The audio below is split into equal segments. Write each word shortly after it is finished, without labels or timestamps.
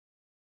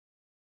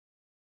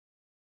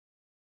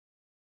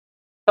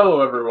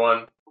Hello,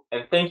 everyone,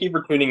 and thank you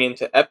for tuning in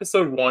to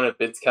episode one of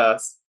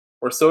Bitscast.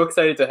 We're so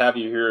excited to have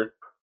you here,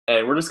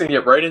 and we're just going to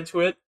get right into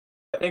it.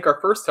 I think our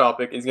first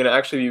topic is going to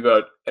actually be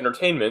about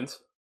entertainment,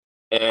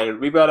 and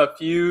we've got a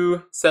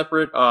few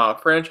separate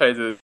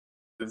franchises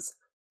that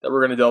we're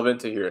going to delve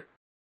into here.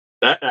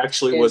 That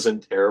actually And-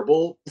 wasn't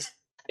terrible.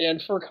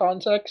 And for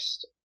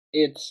context,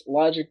 it's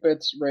Logic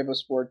Bits, Rainbow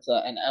Sports,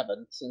 and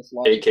Evan, since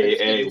Logic Bits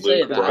AKA didn't say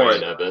Luke that.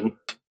 Brian Evan.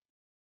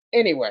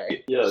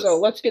 Anyway, Yes. so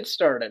let's get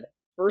started.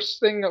 First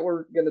thing that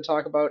we're going to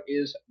talk about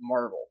is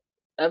Marvel.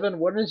 Evan,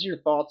 what is your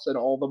thoughts on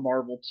all the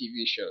Marvel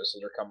TV shows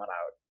that are coming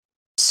out?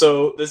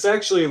 So this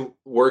actually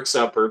works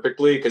out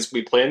perfectly because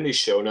we planned these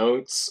show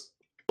notes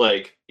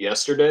like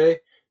yesterday,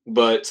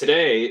 but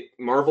today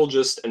Marvel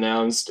just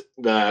announced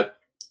that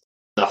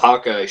the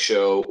Hawkeye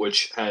show,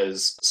 which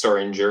has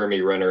starring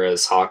Jeremy Renner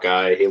as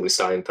Hawkeye, Haley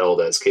Steinfeld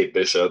as Kate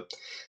Bishop,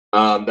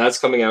 that's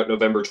coming out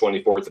November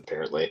 24th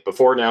apparently.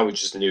 Before now we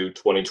just knew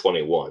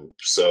 2021.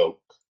 So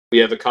we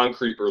have a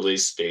concrete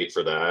release date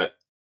for that.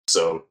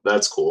 So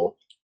that's cool.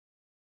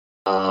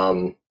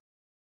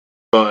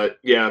 But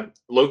yeah,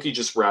 Loki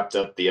just wrapped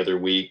up the other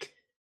week.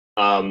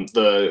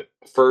 The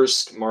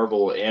first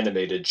Marvel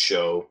animated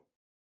show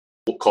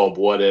called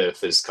What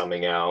If is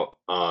coming out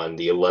on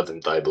the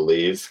 11th, I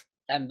believe.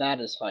 And that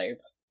is hype.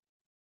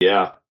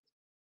 Yeah.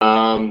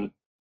 So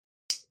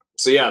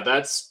yeah,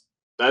 that's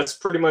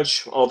pretty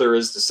much all there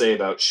is to say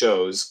about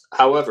shows.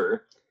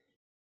 However,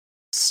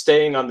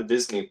 staying on the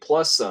Disney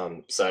Plus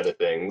side of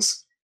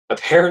things,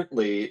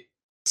 apparently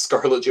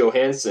Scarlett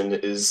Johansson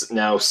is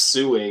now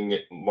suing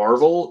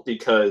Marvel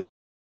because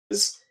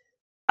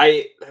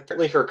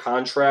apparently her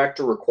contract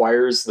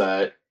requires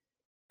that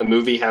a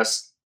movie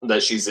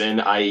that she's in,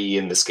 i.e.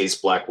 in this case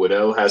Black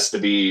Widow, has to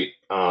be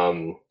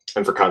and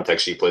for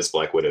context she plays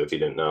Black Widow if you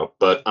didn't know.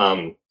 But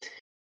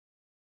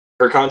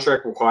her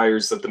contract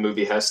requires that the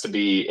movie has to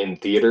be in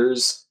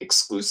theaters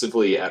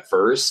exclusively at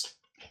first.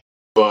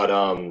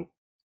 But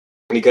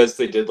because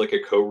they did like a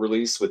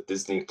co-release with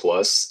Disney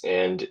Plus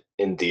and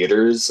in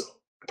theaters,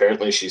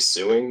 apparently she's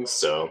suing,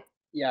 so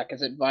Yeah,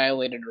 because it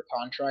violated her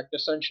contract,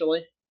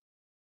 essentially.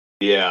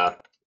 yeah.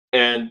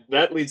 And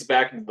that leads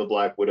back into the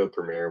Black Widow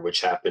premiere,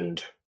 which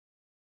happened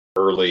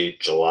early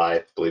July,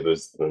 I believe it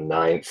was the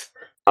 9th.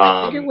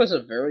 I think it was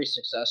a very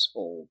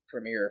successful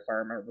premiere, if I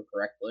remember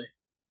correctly.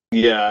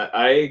 Yeah,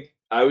 I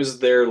was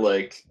there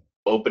like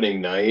opening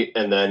night,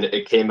 and then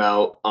it came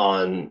out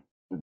on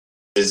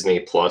Disney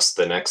Plus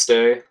the next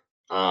day.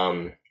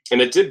 And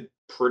it did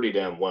pretty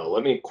damn well.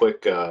 Let me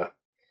quick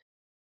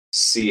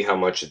see how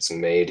much it's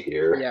made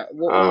here. Yeah,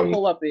 we'll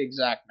pull up the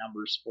exact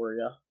numbers for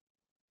you.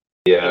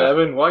 Yeah.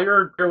 Evan, while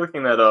you're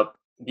looking that up,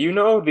 do you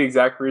know the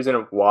exact reason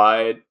of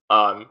why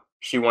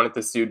she wanted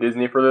to sue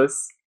Disney for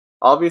this?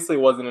 Obviously,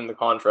 it wasn't in the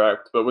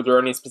contract, but was there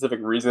any specific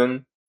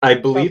reason? I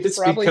believe it's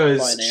Probably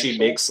because she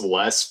financial. makes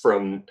less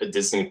from a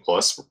Disney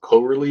Plus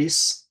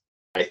co-release,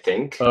 I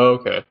think. Oh,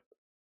 okay.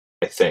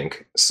 I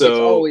think. It's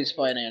So always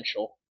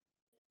financial.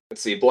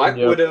 let's see. Black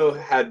Yep. Widow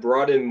had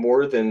brought in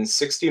more than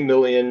 60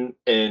 million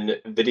in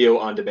video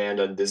on demand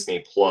on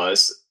Disney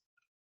Plus,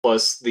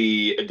 plus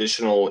the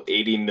additional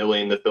 80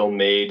 million the film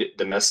made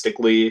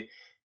domestically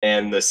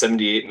and the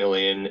 78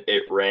 million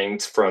it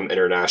ranked from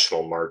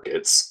international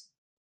markets.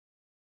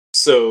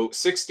 So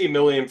 60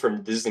 million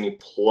from Disney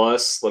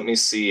Plus. Let me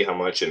see how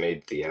much it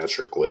made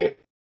theatrically.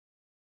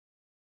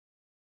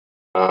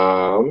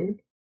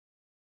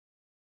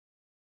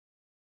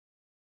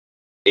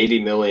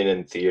 80 million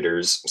in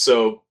theaters.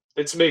 So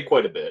it's made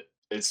quite a bit.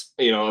 It's,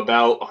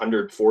 about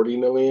 140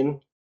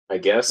 million, I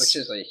guess. Which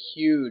is a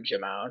huge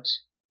amount.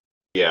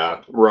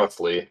 Yeah,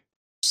 roughly.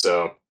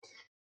 So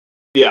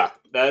yeah,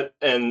 that,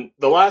 and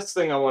the last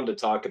thing I wanted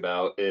to talk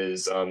about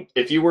is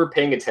if you were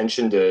paying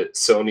attention to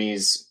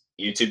Sony's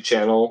YouTube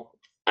channel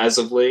as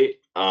of late,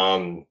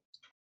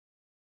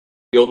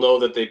 you'll know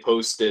that they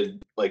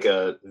posted like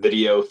a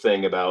video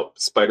thing about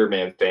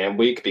Spider-Man Fan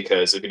Week,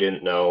 because if you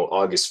didn't know,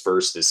 August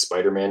 1st is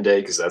Spider-Man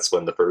Day, because that's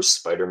when the first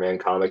Spider-Man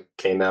comic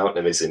came out,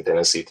 Amazing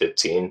Fantasy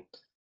 15.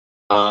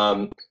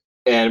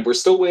 And we're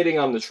still waiting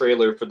on the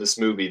trailer for this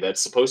movie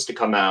that's supposed to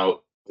come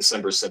out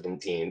December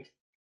 17th.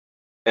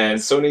 And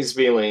Sony's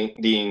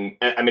being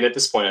I mean, at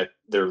this point,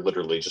 they're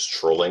literally just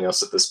trolling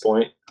us at this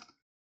point.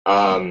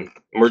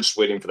 We're just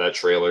waiting for that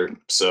trailer.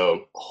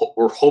 So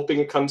we're hoping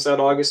it comes out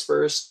August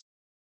 1st,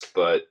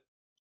 but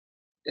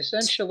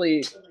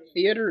Essentially,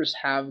 theaters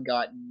have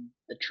gotten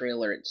the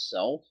trailer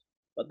itself,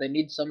 but they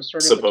need some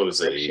sort of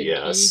supposedly, a decryption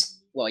yes. key.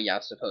 Well, yeah,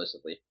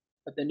 supposedly.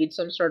 But they need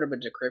some sort of a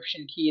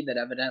decryption key that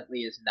evidently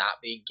is not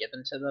being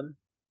given to them.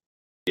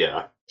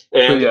 Yeah.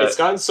 And yeah. it's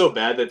gotten so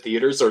bad that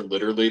theaters are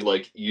literally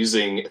like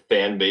using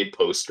fan-made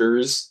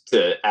posters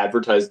to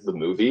advertise the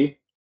movie.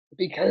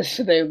 Because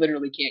they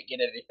literally can't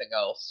get anything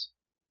else.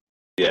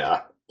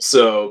 Yeah.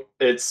 So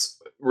it's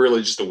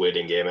really just a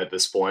waiting game at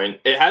this point.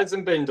 It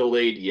hasn't been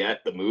delayed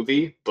yet, the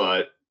movie,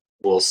 but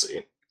we'll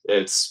see.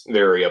 It's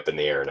very up in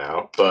the air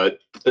now. But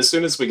as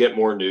soon as we get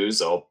more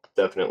news, I'll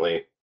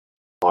definitely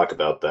talk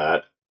about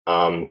that.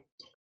 I'd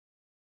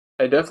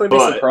definitely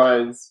be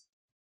surprised.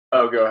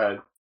 Oh, go ahead.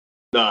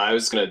 No, I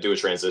was gonna do a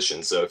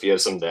transition, so if you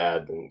have some to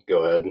add, then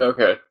go ahead.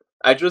 Okay.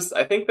 I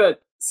think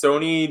that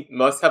Sony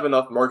must have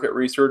enough market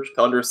research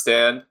to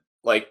understand,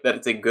 like, that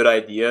it's a good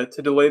idea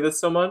to delay this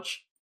so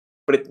much,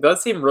 but it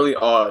does seem really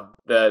odd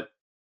that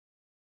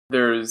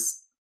there's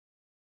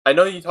I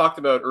know you talked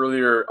about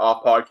earlier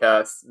off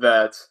podcast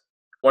that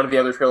one of the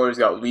other trailers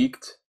got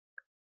leaked.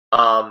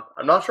 I'm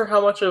not sure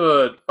how much of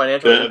a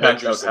financial The impact that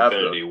would Avengers have, though.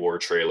 Infinity War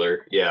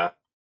trailer, yeah,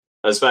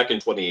 that was back in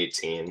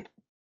 2018.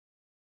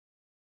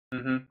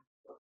 Mhm.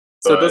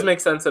 So it does But make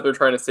sense that they're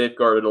trying to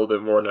safeguard it a little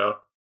bit more now.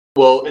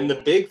 well, and the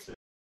big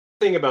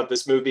thing about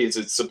this movie is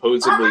it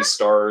supposedly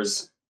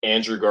stars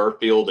Andrew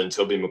Garfield and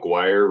Tobey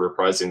Maguire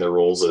reprising their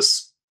roles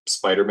as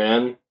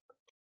Spider-Man.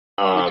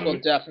 which will Um,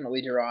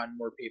 definitely draw on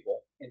more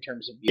people in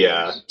terms of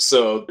yeah, viewers.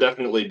 so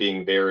definitely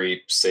being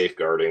very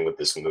safeguarding with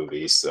this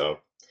movie. So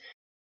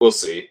we'll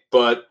see.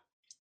 But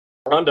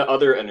on to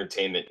other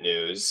entertainment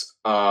news.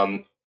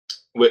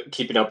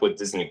 Keeping up with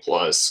Disney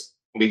Plus,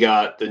 we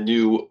got the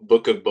new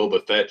Book of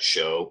Boba Fett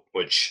show,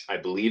 which I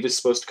believe is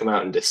supposed to come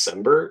out in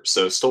December,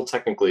 so still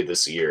technically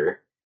this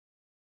year.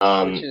 Which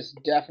Um, is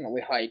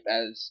definitely hype.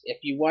 As if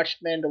you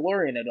watched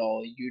Mandalorian at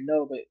all, you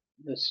know that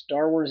the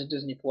Star Wars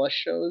Disney Plus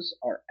shows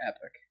are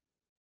epic.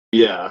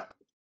 yeah.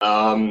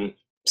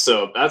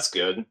 So that's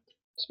good.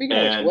 Speaking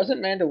of which, And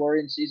wasn't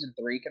Mandalorian season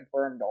 3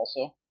 confirmed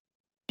also?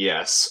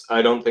 yes,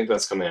 I don't think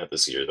that's coming out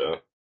this year though.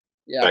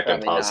 Yeah, In fact, I'm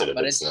probably not. positive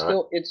But it's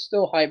not. it's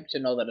still hype to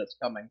know that it's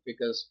coming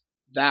because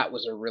that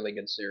was a really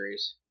good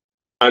series.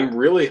 I'm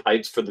really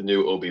hyped for the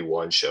new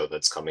Obi-Wan show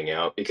that's coming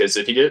out because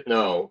if you didn't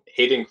know,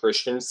 Hayden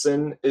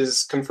Christensen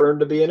is confirmed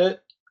to be in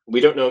it. We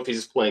don't know if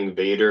he's playing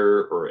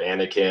Vader or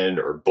Anakin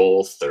or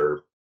both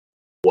or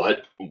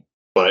what,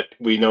 but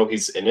we know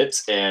he's in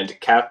it. And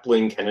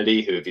Kathleen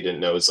Kennedy, who, if you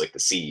didn't know, is like the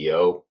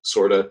CEO,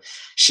 sort of,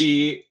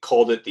 she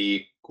called it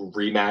the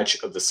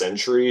rematch of the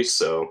century.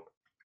 So I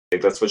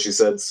think that's what she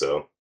said.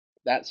 So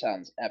That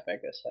sounds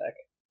epic as heck.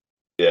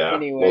 yeah, we'll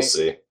Anyway,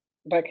 see.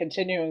 but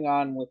continuing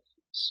on with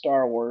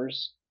Star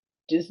Wars,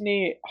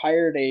 Disney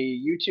hired a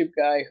YouTube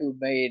guy who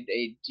made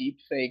a deep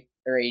fake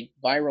or a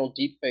viral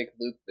deep fake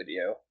Luke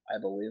video, I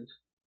believe.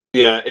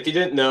 Yeah, if you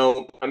didn't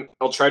know,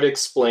 I'll try to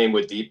explain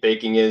what deep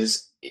baking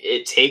is.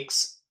 It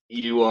takes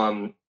you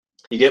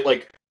you get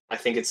like I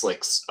think it's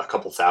like a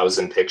couple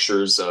thousand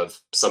pictures of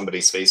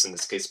somebody's face, in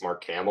this case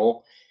Mark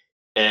Hamill,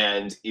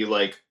 and you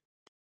like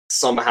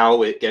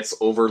somehow it gets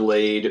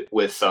overlaid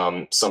with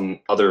some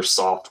other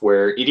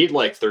software. You need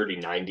like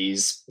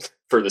 3090s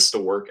for this to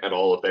work at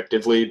all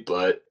effectively,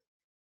 but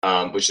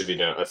which would be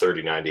a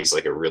 3090 is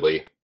like a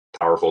really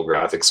powerful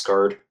graphics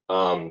card.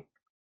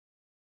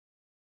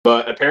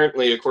 But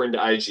apparently, according to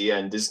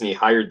IGN, Disney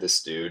hired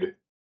this dude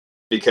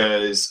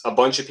because a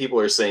bunch of people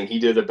are saying he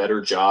did a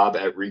better job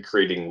at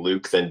recreating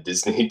Luke than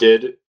Disney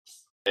did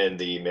in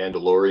the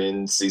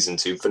Mandalorian season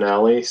 2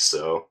 finale.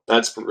 So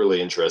that's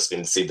really interesting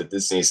to see that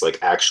Disney's like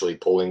actually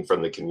pulling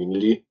from the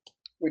community.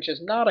 Which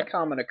is not a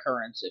common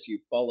occurrence if you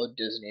follow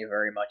Disney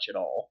very much at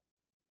all.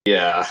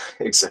 Yeah,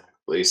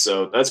 exactly.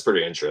 So that's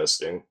pretty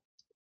interesting. And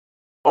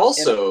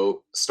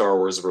Also, Star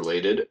Wars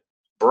related,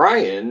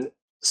 Brian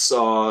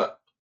saw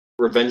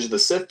Revenge of the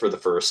Sith for the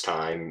first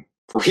time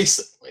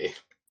recently.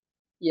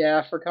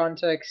 yeah, for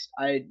context,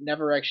 I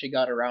never actually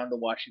got around to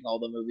watching all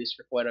the movies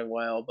for quite a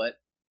while, but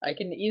I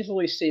can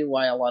easily see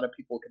why a lot of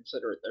people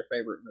consider it their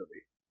favorite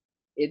movie.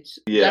 It's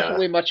Yeah,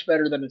 definitely much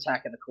better than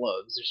Attack of the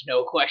Clones. There's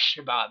no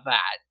question about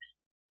that.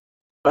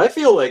 I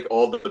feel like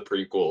all the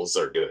prequels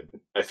are good.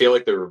 I feel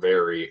like they're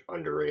very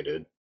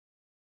underrated.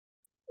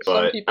 Some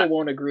But people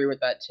won't agree with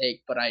that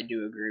take, but I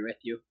do agree with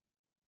you.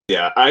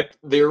 yeah, I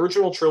the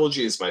original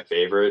trilogy is my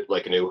favorite,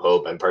 like A New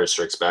Hope, Empire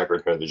Strikes Back,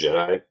 Return of the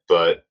Jedi.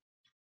 But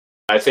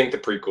I think the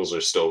prequels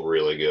are still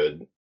really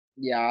good.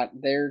 Yeah,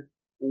 they're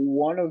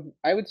one of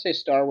I would say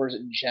Star Wars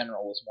in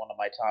general is one of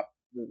my top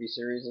movie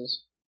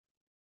series.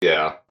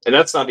 Yeah, and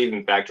that's not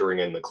even factoring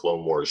in the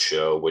Clone Wars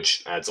show,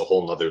 which adds a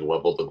whole nother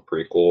level to the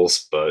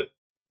prequels. But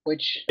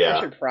Which I yeah,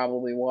 should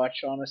probably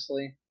watch,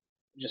 honestly.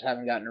 Just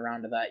haven't gotten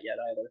around to that yet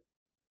either.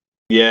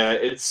 yeah,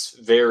 it's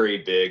very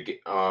big.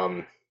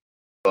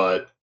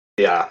 But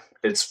yeah,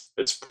 it's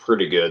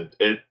pretty good.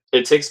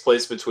 It takes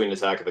place between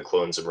Attack of the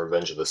Clones and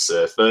Revenge of the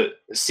Sith. But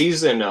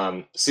season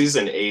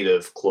 8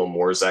 of Clone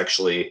Wars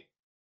actually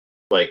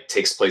like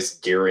takes place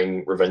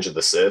during Revenge of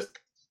the Sith.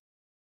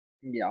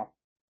 Yeah.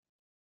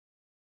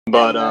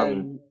 But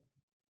And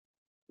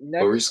then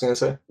what were you just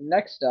next gonna say?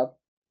 next up,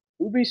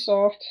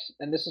 Ubisoft,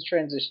 and this is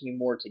transitioning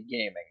more to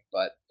gaming,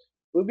 but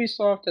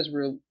Ubisoft has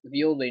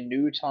revealed a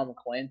new Tom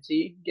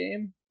Clancy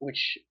game,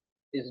 which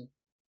is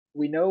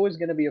we know is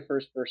going to be a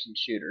first-person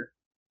shooter.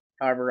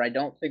 However, I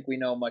don't think we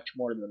know much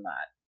more than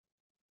that.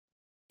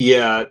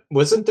 Yeah,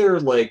 wasn't there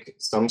like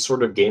some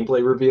sort of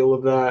gameplay reveal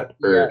of that?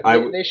 Yeah, Or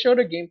I they showed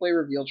a gameplay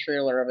reveal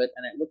trailer of it,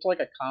 and it looked like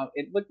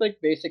it looked like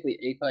basically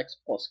Apex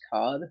plus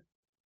COD,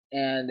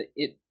 and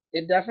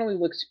it definitely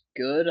looks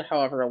good.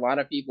 However, a lot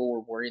of people were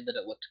worried that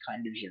it looked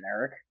kind of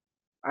generic.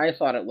 I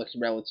thought it looked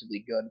relatively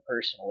good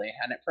personally,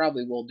 and it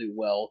probably will do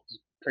well. 'Cause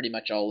pretty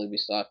much all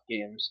Ubisoft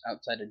games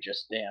outside of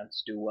Just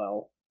Dance do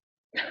well.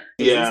 Is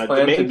this Yeah, the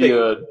planned to main be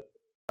thing.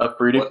 a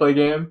free to What play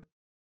game?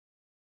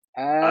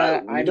 we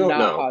I'm don't not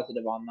know.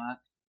 positive on that.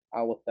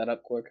 I'll look that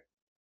up quick.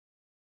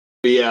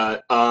 But yeah,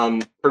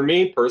 for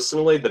me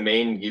personally, the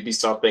main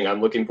Ubisoft thing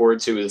I'm looking forward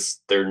to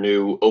is their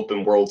new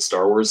open world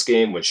Star Wars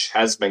game, which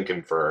has been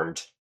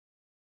confirmed.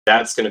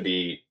 That's going to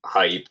be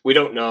hype. We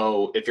don't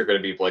know if you're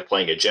going to be like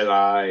playing a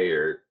Jedi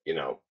or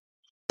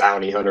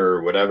bounty hunter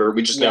or whatever.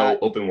 We just Yeah, know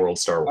open world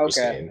Star Wars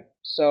okay. game.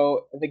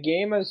 So the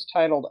game is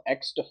titled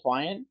X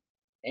Defiant,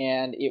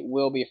 and it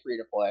will be free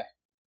to play,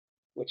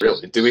 which is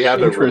Really? Do we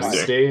have a super release hype.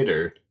 Interesting. date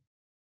or?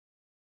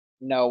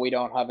 No, we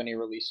don't have any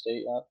release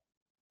date yet.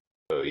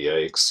 Oh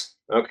yikes.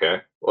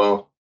 Okay.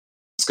 Well,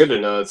 it's good to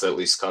know it's at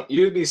least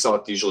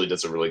Ubisoft usually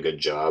does a really good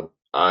job.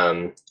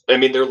 I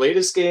mean their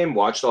latest game,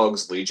 Watch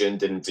Dogs Legion,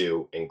 didn't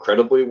do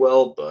incredibly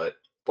well, but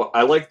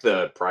I like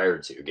the prior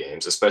two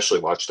games, especially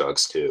Watch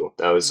Dogs 2.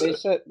 That was They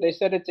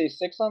said it's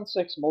a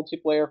 6-on-6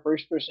 multiplayer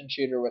first-person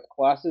shooter with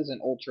classes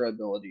and ultra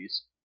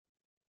abilities.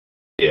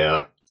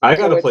 yeah. I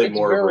So gotta play it's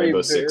more of very,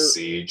 Rainbow Six very.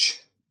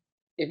 Siege.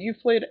 If you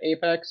played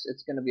Apex,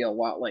 it's going to be a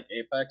lot like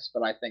Apex,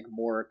 but I think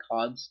more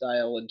COD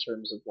style in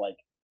terms of like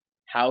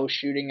how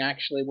shooting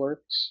actually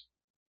works.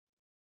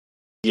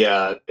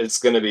 Yeah, it's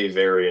going to be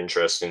very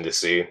interesting to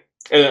see.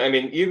 And I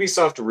mean,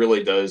 Ubisoft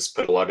really does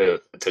put a lot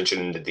of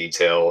attention into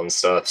detail and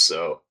stuff,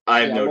 so I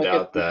have Yeah, no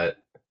doubt that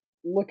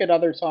look at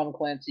other Tom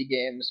Clancy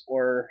games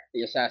or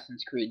the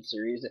Assassin's Creed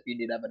series if you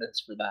need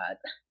evidence for that.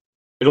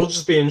 it'll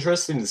just be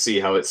interesting to see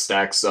how it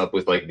stacks up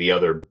with like the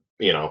other,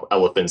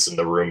 elephants in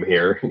the room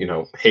here,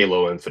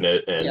 Halo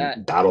Infinite and Yeah,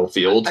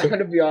 Battlefield. I'm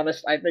gonna be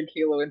honest. I think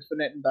Halo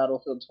Infinite and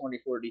Battlefield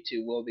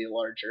 2042 will be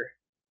larger.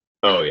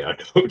 Oh yeah,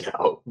 no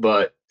doubt.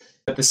 But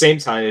at the same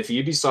time, if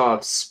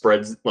Ubisoft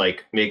spreads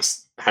like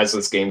makes has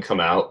this game come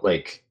out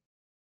like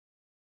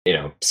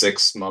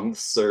 6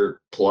 months or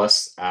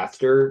plus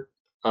after,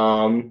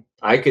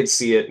 I could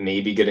see it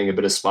maybe getting a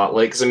bit of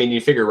spotlight. Because I mean,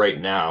 you figure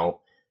right now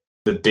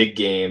the big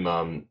game,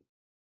 I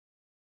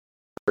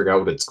forgot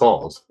what it's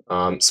called,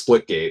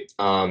 Splitgate.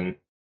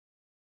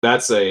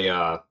 That's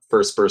a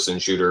first-person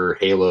shooter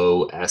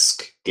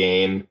Halo-esque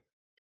game.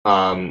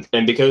 And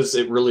because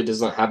it really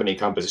doesn't have any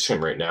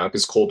competition right now,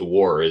 because Cold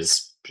War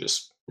is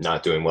just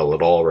not doing well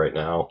at all right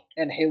now.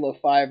 And Halo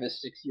 5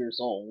 is 6 years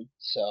old,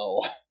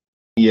 so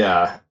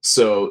Yeah,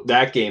 so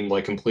that game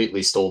like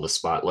completely stole the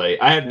spotlight.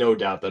 I have no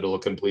doubt that it'll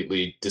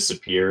completely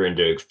disappear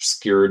into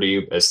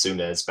obscurity as soon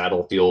as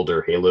Battlefield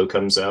or Halo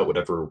comes out,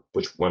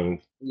 which one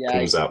yeah.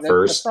 comes out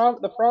first.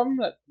 The problem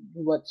that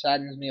what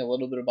saddens me a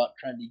little bit about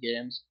trendy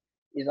games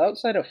is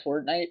outside of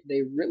Fortnite,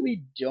 they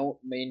really don't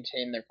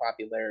maintain their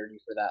popularity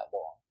for that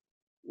long.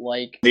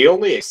 Like, The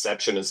only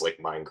exception is like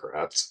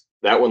Minecraft.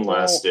 That one well,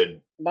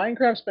 lasted.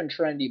 Minecraft's been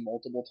trendy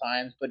multiple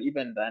times, but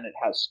even then, it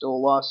has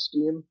still lost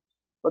steam.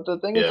 But the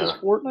thing is, Yeah.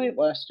 Fortnite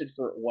lasted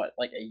for what,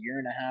 like a year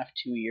and a half,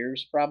 2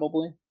 years,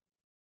 probably.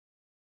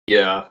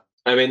 Yeah.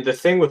 I mean, the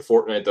thing with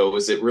Fortnite though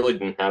was it really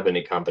didn't have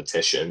any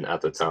competition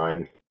at the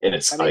time in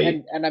its I mean,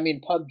 height. and I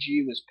mean,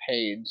 PUBG was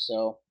paid,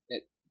 so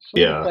it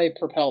free to Yeah. play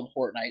propelled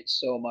Fortnite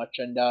so much,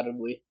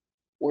 undoubtedly.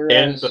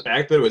 And the Whereas,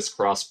 fact that it was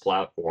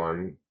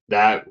cross-platform,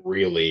 that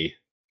really,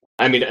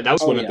 I mean, that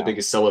was oh one of the yeah,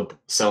 biggest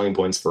selling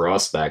points for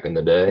us back in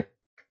the day.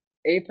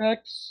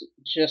 Apex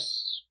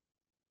just,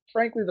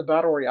 frankly, the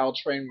battle royale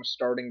train was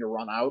starting to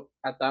run out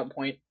at that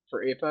point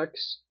for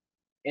Apex.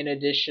 In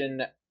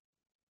addition,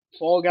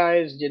 Fall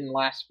Guys didn't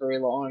last very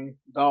long.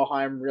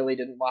 Valheim really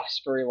didn't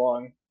last very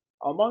long.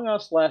 Among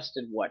Us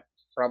lasted what?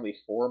 Probably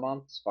 4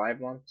 months, 5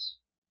 months.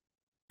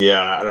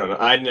 Yeah, I don't know.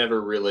 I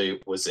never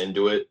really was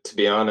into it, to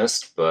be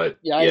honest, but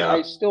Yeah, I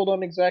yeah. still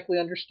don't exactly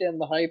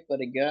understand the hype,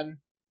 but again,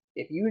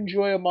 if you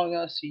enjoy Among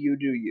Us, you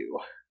do you.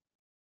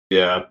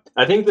 Yeah.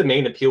 I think the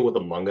main appeal with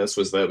Among Us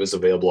was that it was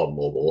available on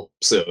mobile,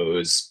 so it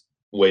was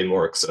way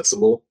more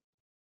accessible.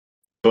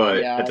 But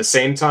at Yeah, the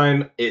same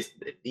time,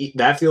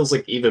 that feels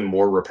like even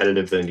more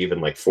repetitive than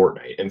even like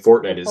Fortnite, and the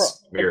Fortnite pro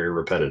is very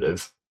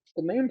repetitive.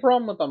 the main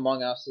problem with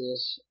Among Us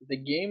is the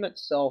game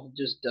itself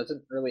just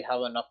doesn't really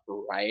have enough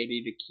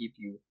variety to keep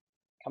you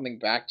coming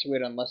back to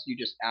it unless you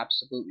just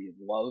absolutely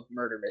love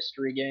murder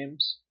mystery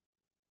games.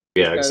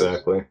 Yeah, Because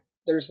exactly.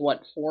 there's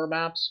what, 4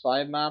 maps,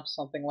 5 maps,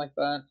 something like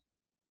that.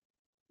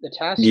 The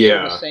tasks are the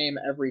Yeah. same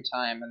every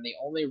time, and the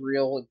only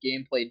real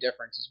gameplay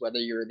difference is whether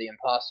you're the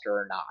imposter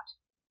or not.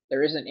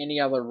 There isn't any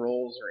other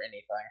rules or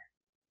anything.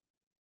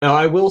 Now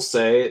I will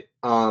say,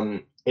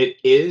 it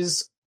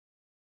is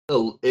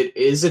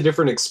a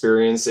different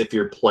experience if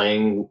you're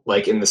playing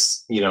like in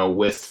this,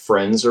 with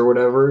friends or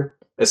whatever,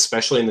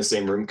 especially in the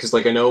same room. Because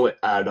like I know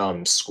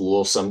at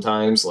school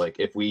sometimes, like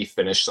if we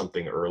finish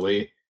something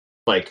early,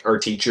 like our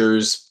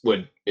teachers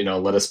would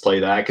let us play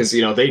that because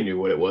they knew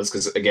what it was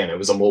because again it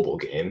was a mobile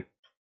game.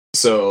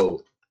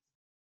 So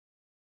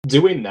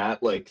doing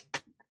that like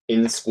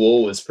in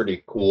school was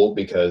pretty cool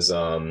because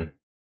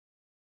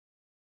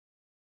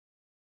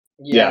Yeah,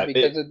 yeah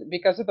it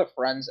because of the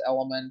friends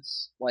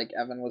elements, like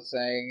Evan was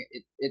saying,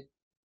 it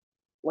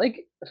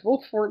like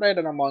both Fortnite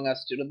and Among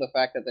Us, due to the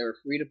fact that they were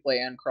free to play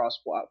and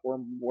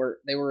cross-platform,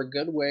 they were a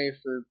good way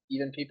for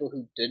even people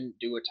who didn't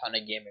do a ton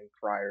of gaming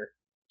prior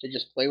to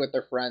just play with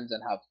their friends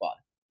and have fun.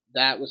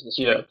 That was the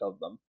Yeah. strength of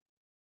them.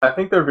 I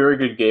think they're very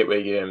good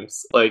gateway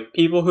games. Like,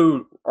 people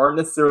who aren't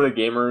necessarily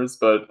gamers,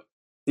 but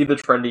see the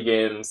trendy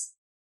games,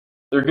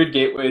 they're good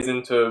gateways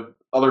into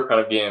other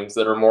kind of games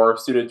that are more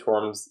suited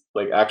towards,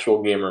 like,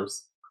 actual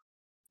gamers.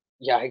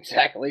 Yeah,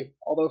 exactly.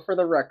 Although, for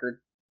the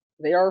record,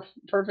 they are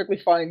perfectly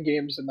fine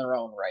games in their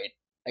own right.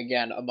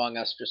 Again, Among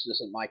Us just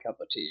isn't my cup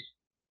of tea.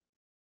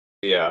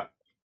 Yeah.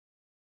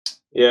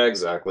 Yeah,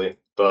 exactly.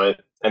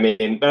 But I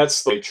mean,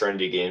 that's the way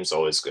trendy games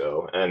always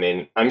go. I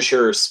mean, I'm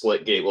sure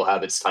Splitgate will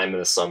have its time in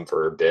the sun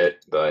for a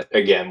bit, but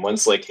again,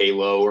 once like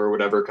Halo or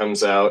whatever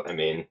comes out, I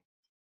mean,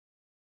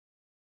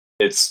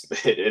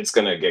 it's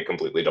gonna get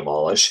completely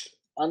demolished.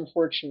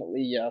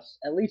 Unfortunately, yes.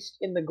 At least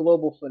in the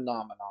global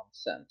phenomenon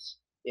sense.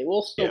 It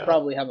will still Yeah.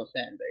 probably have a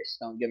fan base,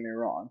 don't get me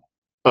wrong.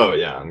 Oh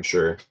yeah, I'm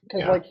sure.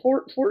 Because, Yeah. like,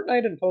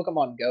 Fortnite and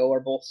Pokemon Go are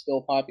both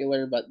still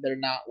popular, but they're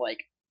not, like,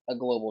 a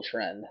global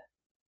trend.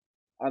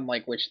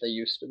 Unlike which they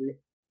used to be.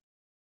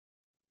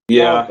 Now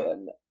Yeah.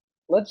 then,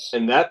 let's...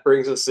 And that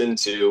brings us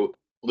into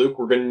Luke,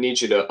 we're gonna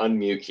need you to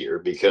unmute here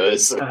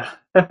because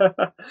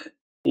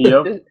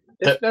Yep.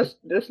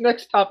 This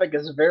next topic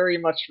is very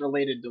much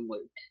related to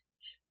Luke.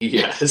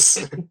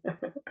 yes.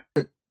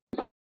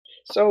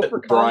 So for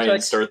Brian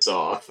context, starts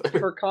off.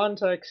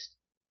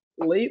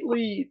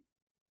 lately,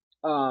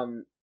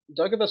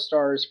 Doug of the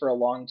Stars for a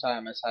long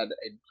time has had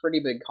a pretty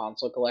big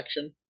console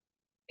collection,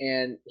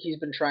 and he's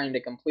been trying to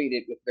complete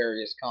it with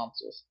various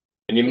consoles.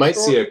 And you might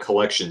see a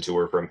collection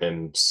tour from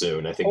him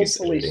soon. I think he's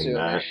Hopefully editing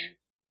that. soonish.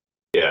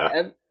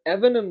 Yeah.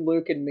 Evan and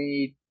Luke and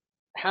me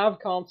have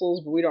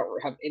consoles, but we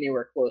don't have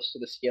anywhere close to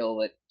the skill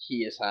that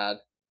he has had.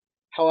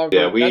 However,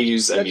 Yeah, we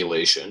use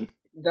emulation.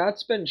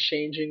 That's been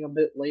changing a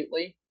bit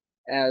lately,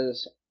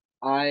 as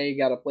I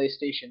got a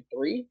PlayStation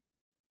 3,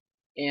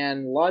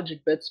 and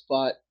Logic Bits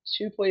bought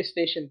 2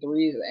 PlayStation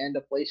 3s and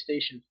a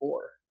PlayStation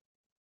 4.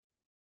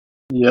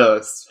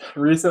 Yes.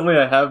 Recently,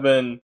 I have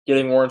been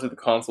getting more into the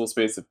console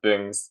space of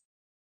things.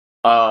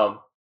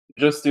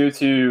 Just due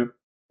to,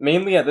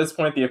 mainly at this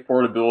point, the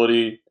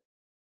affordability.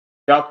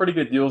 Got pretty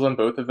good deals on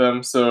both of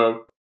them,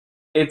 so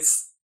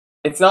it's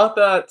not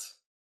that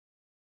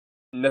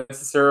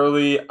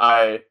necessarily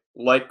I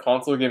like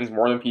console games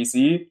more than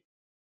PC,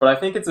 but I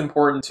think it's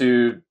important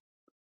to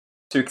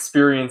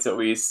experience at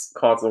least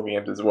console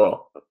games as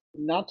well.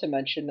 Not to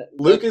mention,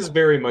 Luke is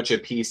very much a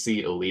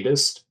PC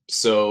elitist,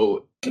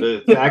 so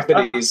the fact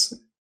that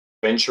he's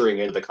venturing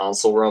into the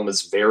console realm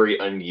is very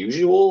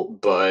unusual,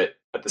 but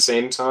at the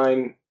same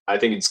time, I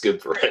think it's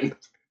good for him.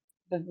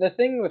 the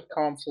thing with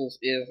consoles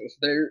is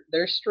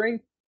their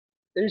strength.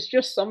 There's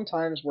just some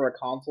times where a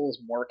console is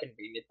more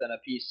convenient than a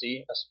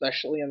PC,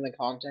 especially in the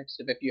context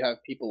of if you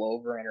have people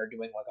over and are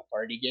doing like a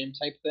party game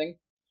type thing.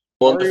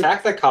 Well, the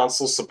fact that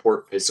consoles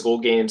support physical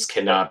games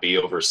cannot be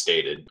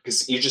overstated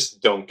because you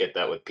just don't get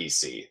that with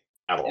PC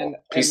at all. And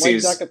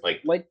PC's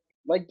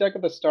like Deck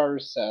of the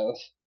Stars says,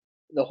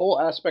 the whole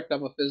aspect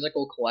of a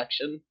physical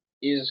collection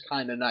is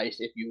kind of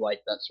nice if you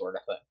like that sort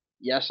of thing.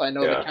 Yes, I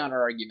know the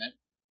counter argument,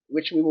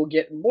 which we will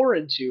get more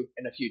into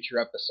in a future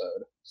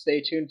episode.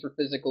 Stay tuned for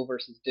physical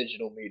versus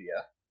digital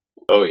media.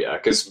 Oh yeah,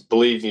 because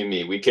believe you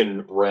me, we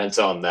can rant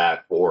on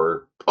that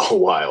for a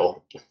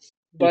while.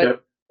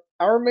 But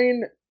our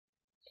main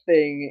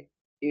thing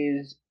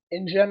is,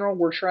 in general,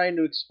 we're trying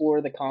to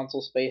explore the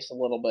console space a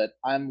little bit.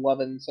 I'm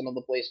loving some of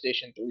the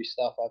PlayStation 3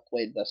 stuff I've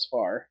played thus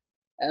far.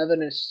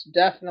 Evan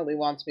definitely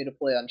wants me to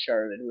play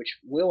Uncharted, which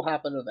will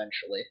happen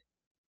eventually.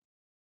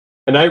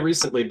 And I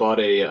recently bought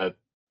a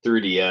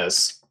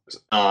 3DS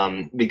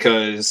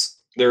because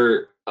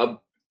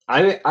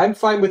I'm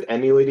fine with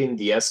emulating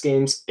DS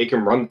games. It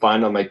can run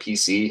fine on my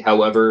PC.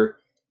 However,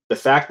 the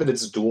fact that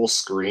it's dual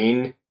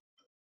screen,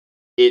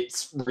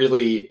 it's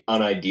really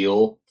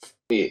unideal.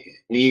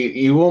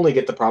 You only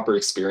get the proper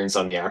experience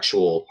on the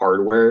actual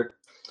hardware.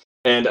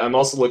 And I'm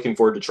also looking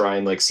forward to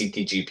trying like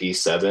CTGP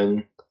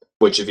 7,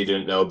 which, if you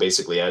didn't know,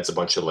 basically adds a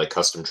bunch of like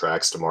custom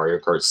tracks to Mario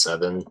Kart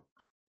 7.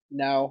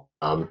 Now,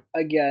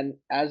 again,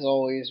 as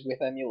always with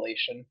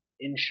emulation,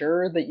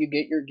 ensure that you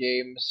get your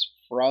games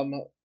from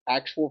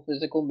actual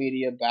physical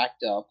media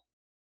backed up.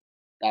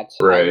 That's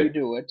how you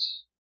do it.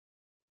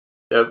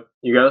 Yep,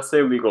 you gotta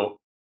stay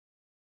legal.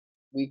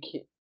 We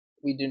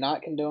do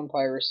not condone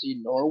piracy,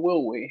 nor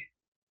will we.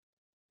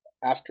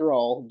 After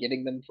all,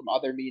 getting them from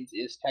other means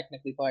is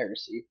technically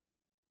piracy.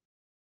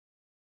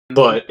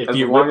 But if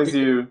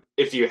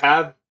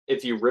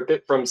you rip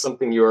it from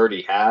something you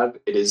already have,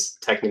 it is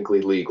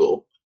technically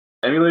legal.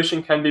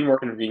 Emulation can be more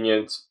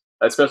convenient,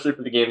 especially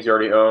for the games you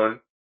already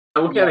own.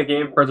 Looking at a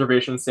game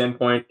preservation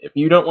standpoint, if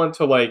you don't want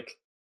to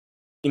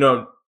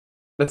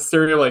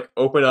necessarily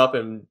open up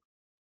and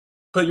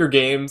put your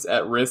games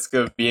at risk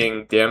of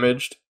being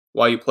damaged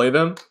while you play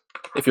them,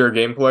 if you're a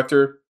game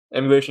collector,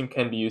 emulation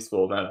can be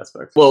useful in that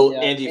aspect. Well,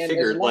 Andy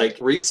figured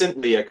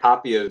recently a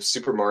copy of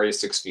Super Mario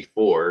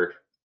 64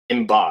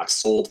 in box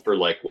sold for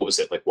like, what was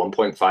it, like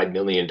 $1.5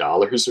 million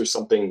or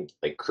something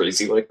like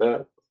crazy like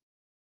that.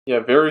 Yeah,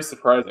 very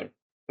surprising.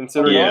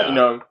 Considering,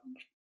 Yeah.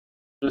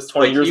 just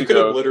 20 Like years you could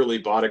have ago. literally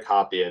bought a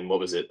copy in, what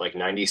was it, like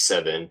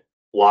 97,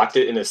 locked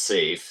it in a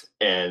safe,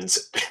 and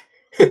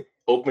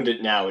opened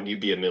it now, and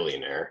you'd be a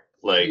millionaire.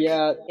 Like,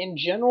 Yeah, in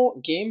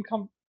general,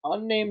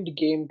 unnamed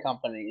game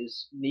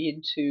companies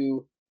need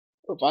to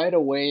provide a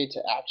way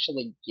to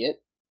actually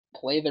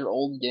play their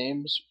old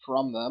games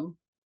from them,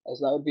 as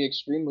that would be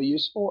extremely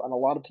useful, and a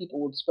lot of people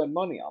would spend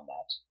money on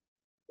that.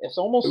 It's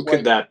who almost could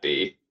like that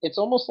be?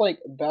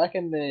 back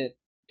in the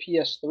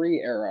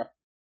PS3 era,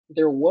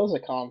 there was a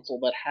console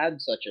that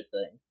had such a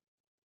thing.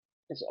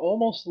 It's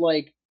almost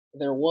like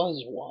there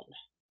was one.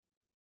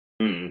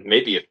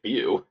 Maybe a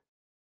few.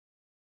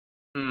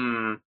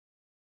 Hmm.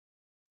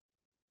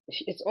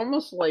 It's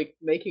almost like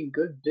making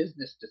good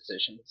business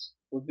decisions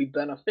would be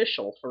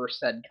beneficial for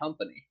said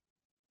company.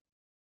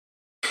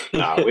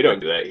 Nah, we don't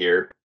do that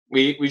here.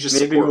 We just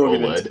Maybe support we'll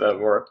get into OLED. that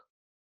more.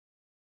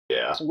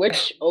 Yeah.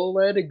 Switch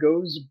OLED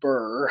goes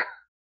burr.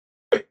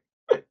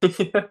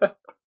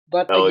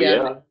 But Hell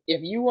again, yeah.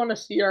 if you want to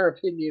see our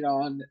opinion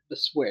on the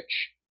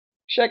Switch,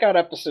 check out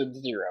episode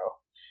 0.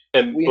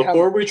 And We have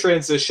before we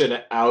transition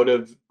out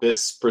of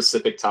this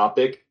specific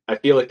topic, I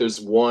feel like there's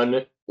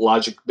one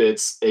Logic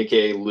Bits,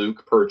 aka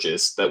Luke,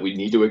 purchase that we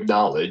need to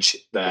acknowledge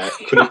that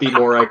couldn't be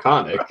more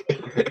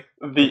iconic.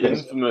 The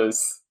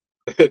infamous.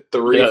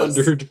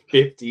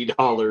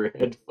 $350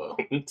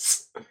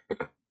 headphones.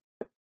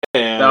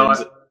 And Now,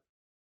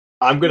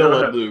 I'm going to go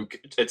let ahead. Luke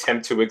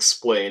attempt to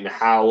explain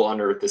how on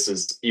earth this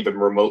is even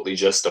remotely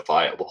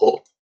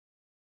justifiable.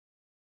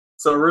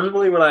 So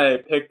originally when I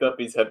picked up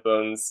these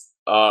headphones,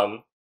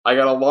 I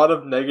got a lot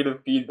of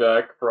negative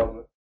feedback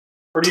from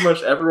pretty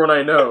much everyone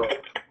I know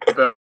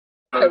about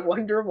I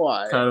wonder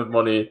why. kind of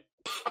money.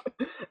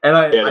 And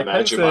I Can't can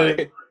imagine say,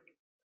 why.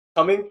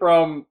 coming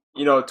from,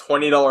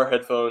 $20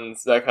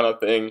 headphones, that kind of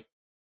thing,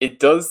 it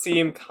does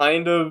seem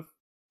kind of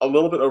a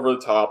little bit over the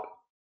top.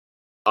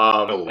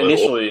 A little.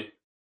 Initially.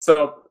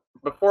 So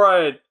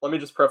let me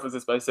just preface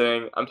this by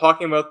saying I'm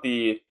talking about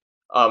the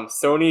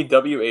Sony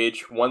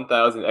WH-1000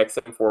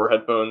 XM4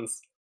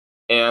 headphones,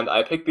 and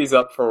I picked these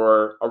up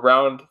for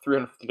around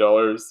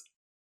 $350,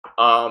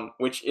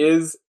 which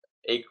is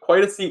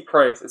quite a steep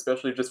price,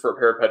 especially just for a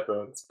pair of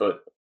headphones.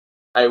 But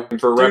I And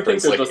for do think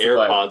reference, they're like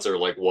justifiable. AirPods are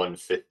like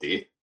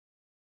 150.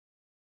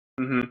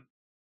 Mm-hmm.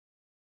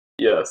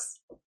 Yes,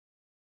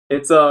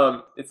 it's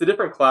a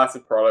different class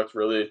of product,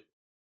 really.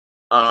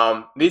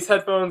 These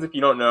headphones, if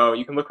you don't know,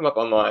 you can look them up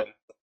online.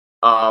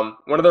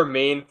 One of their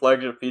main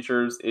flagship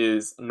features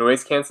is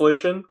noise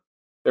cancellation.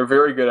 They're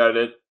very good at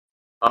it.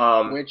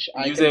 Which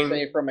I can Using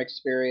say from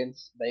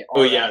experience, they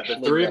Oh are yeah, the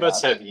actually three of good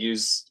us at. have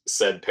used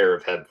said pair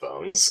of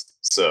headphones,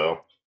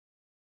 so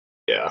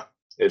yeah,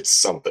 it's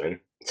something.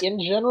 In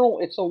general,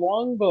 it's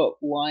along the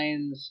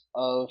lines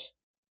of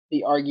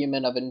the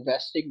argument of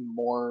investing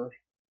more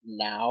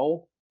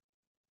now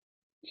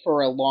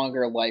for a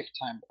longer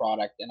lifetime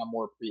product and a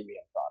more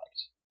premium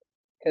product.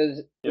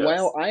 Because yes,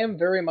 while I am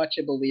very much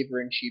a believer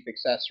in cheap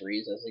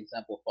accessories, as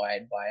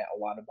exemplified by a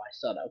lot of my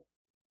setup,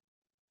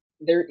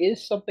 there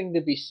is something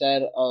to be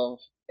said of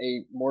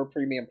a more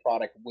premium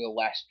product will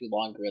last you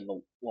longer in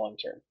the long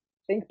term.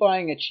 Think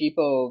buying a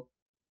cheapo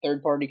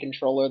third party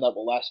controller that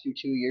will last you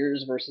 2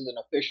 years versus an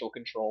official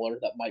controller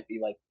that might be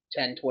like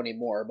 10, 20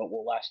 more, but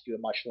will last you a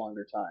much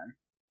longer time.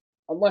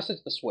 Unless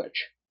it's the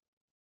Switch.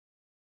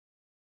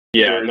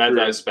 Yeah, and very that true.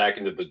 dives back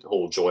into the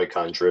whole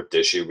Joy-Con drift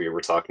issue we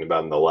were talking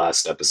about in the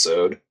last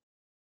episode.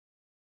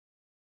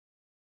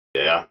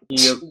 Yeah.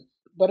 Yep.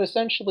 But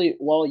essentially,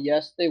 while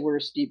yes, they were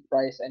a steep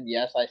price, and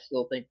yes, I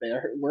still think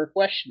were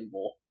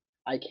questionable,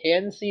 I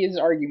can see his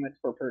argument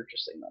for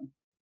purchasing them.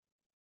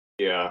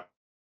 Yeah.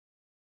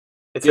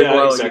 It took a Yeah,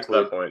 while to get to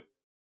exactly. that point.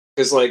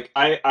 Because like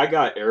I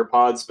got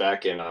AirPods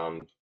back in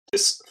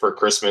this for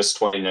Christmas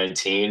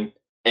 2019,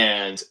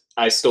 and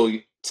I still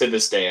to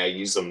this day I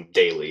use them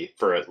daily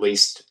for at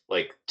least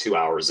like 2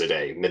 hours a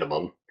day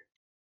minimum,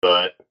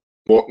 but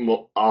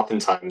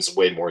oftentimes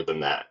way more than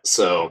that.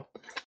 So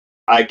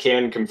I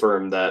can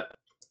confirm that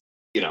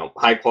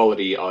high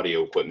quality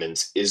audio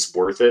equipment is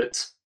worth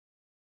it,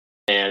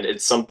 and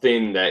it's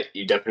something that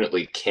you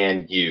definitely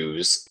can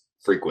use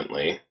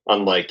frequently.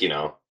 Unlike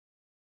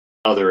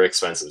other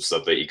expensive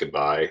stuff that you could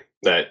buy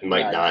that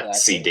might Yeah, not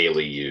see exactly.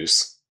 daily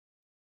use.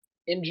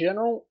 In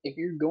general, if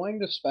you're going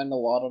to spend a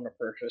lot on a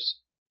purchase,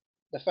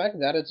 the fact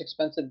that it's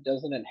expensive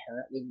doesn't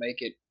inherently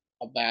make it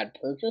a bad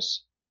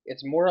purchase.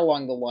 It's more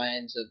along the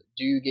lines of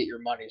do you get your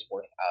money's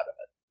worth out of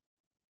it?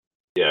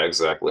 Yeah,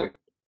 exactly.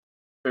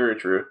 Very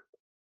true.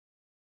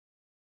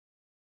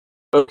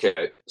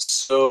 Okay,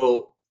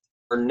 so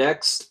our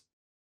next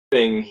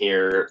thing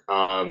here,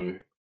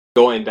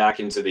 going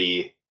back into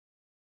the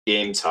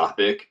game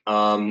topic,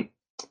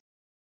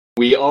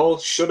 we all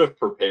should have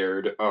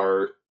prepared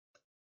our.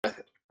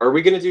 Are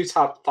we going to do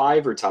top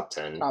 5 or top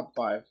 10? Top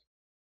 5.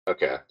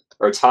 Okay,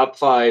 our top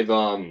 5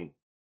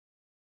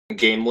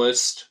 game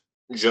list.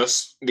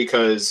 Just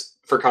because,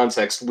 for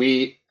context,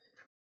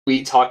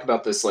 we talk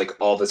about this like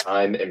all the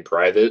time in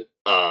private.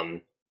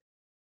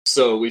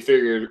 So we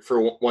figured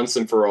for once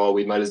and for all,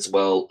 we might as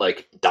well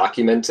like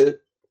document it.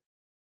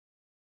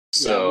 Yeah,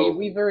 we, So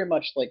we very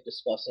much like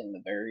discussing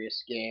the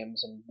various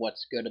games and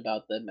what's good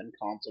about them and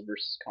console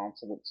versus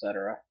console,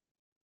 etc.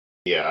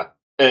 yeah,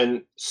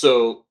 and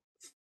so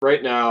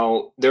right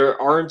now there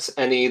aren't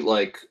any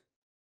like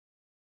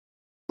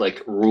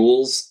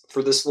rules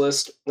for this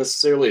list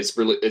necessarily. It's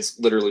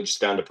literally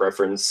just down to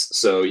preference.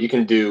 So you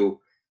can do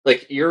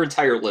like your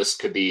entire list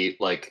could be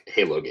like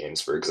Halo games,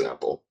 for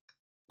example.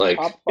 Like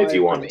Top if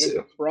you 5 from wanted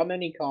to. from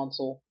any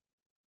console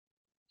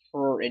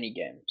for any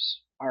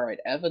games. All right,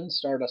 Evan,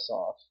 start us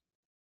off.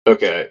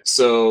 Okay,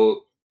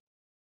 so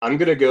I'm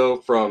gonna go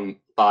from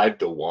 5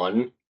 to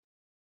 1.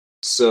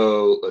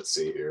 So let's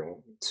see here.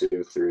 1,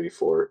 2, 3,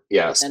 4.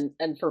 Yes. And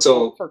for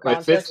So for my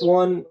fifth context,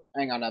 one.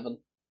 hang on, Evan.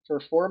 For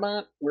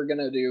format, we're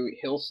gonna do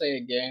he'll say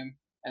a game,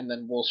 and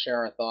then we'll share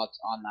our thoughts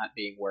on that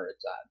being where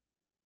it's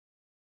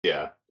at.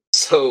 Yeah.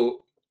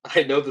 So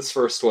I know this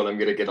first one I'm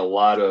gonna get a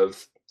lot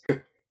of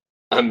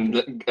a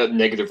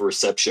negative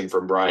reception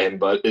from Brian,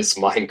 but it's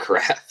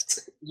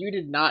Minecraft. You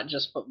did not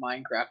just put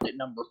Minecraft at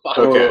number 5.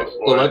 Okay, Oh,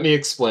 well boy. let me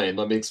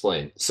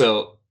explain.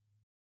 So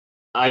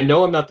I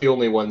know I'm not the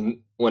only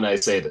one when I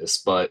say this,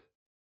 but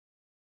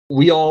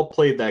we all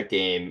played that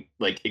game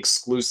like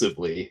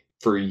exclusively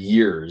for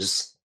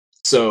years.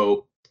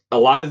 So a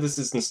lot of this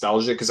is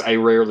nostalgia because I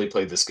rarely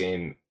play this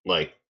game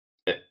like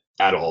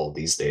at all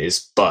these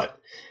days, but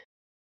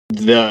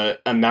the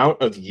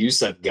amount of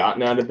use I've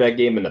gotten out of that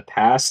game in the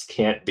past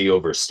can't be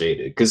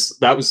overstated because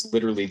that was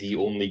literally the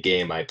only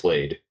game I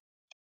played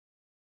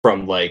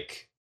from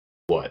like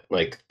what,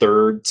 like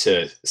third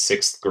to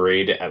sixth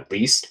grade at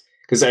least.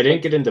 Because I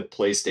didn't get into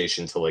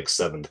PlayStation till like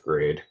seventh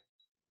grade.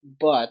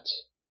 But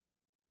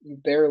you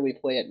barely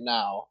play it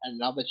now, and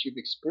now that you've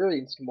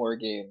experienced more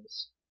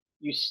games,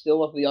 you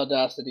still have the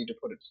audacity to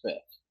put it 5th.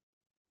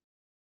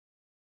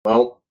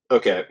 Well,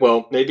 okay.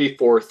 Well, maybe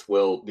fourth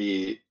will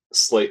be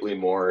slightly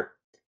more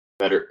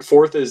better.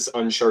 Fourth is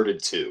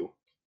Uncharted 2.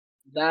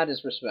 That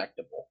is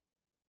respectable.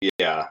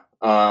 Yeah.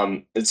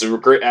 It's a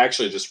great. I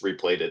actually just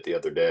replayed it the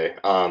other day.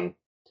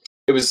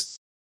 It was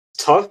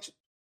tough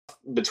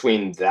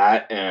between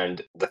that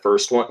and the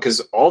first one because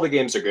all the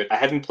games are good. I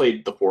haven't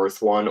played the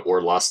fourth one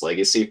or Lost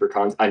Legacy for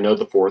con. I know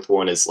the fourth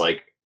one is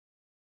like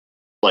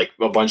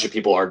a bunch of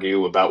people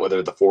argue about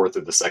whether the fourth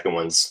or the second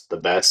one's the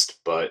best,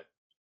 but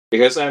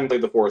because I haven't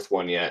played the fourth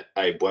one yet,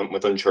 I went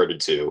with Uncharted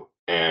 2,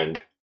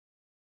 and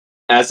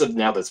as of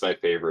now, that's my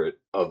favorite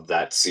of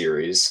that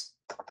series.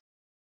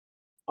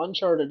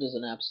 Uncharted is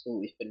an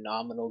absolutely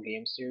phenomenal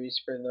game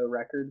series for the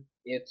record.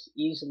 It's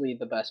easily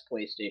the best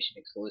PlayStation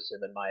exclusive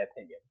in my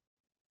opinion.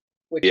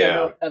 Which I Yeah.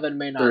 know Evan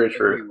may not Very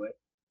agree true. with,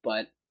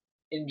 but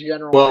in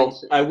general,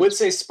 Well, I would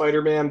say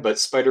Spider-Man, but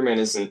Spider-Man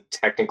isn't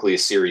technically a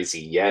series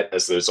yet,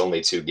 as there's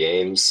only 2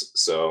 games,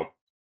 so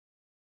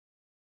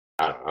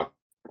I don't know.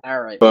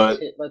 all right,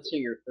 But let's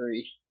hear your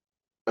 3.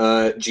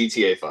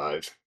 GTA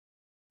 5.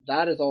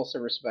 That is also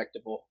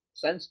respectable.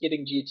 Since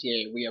getting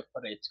GTA, we have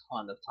put a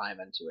ton of time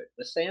into it.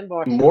 The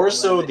sandbox More is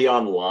so limited- the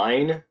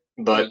online,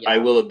 but I yeah.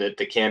 will admit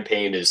the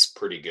campaign is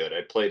pretty good.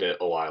 I played it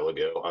a while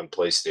ago on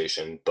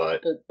PlayStation,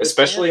 but The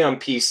especially on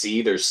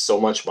PC, there's so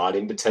much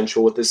modding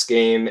potential with this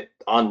game.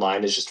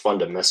 Online is just fun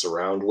to mess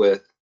around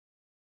with.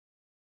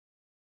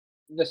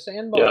 the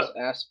sandbox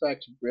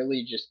aspect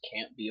really just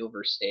can't be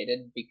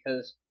overstated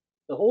because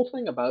the whole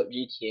thing about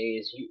GTA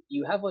is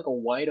you have like a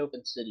wide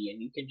open city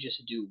and you can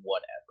just do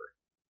whatever.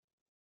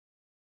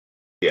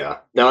 Yeah.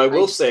 Now I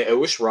will say I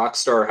wish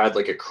Rockstar had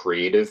like a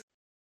creative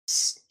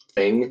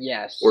thing.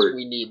 Yes, Or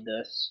we need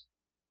this.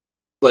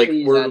 like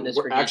Please we're add this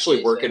we're for actually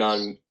GTA working 6.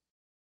 on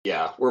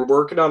we're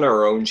working on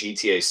our own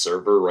GTA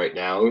server right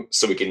now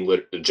so we can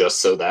just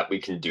so that we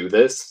can do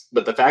this.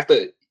 But the fact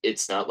that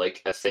it's not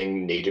like a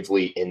thing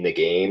natively in the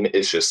game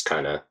is just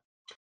kind of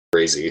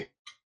crazy.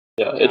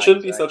 Yeah, Yeah, it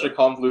shouldn't be such exactly. a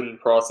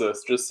convoluted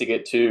process just to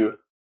get to,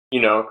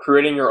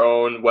 creating your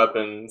own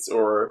weapons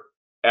or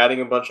adding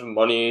a bunch of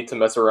money to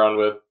mess around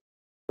with.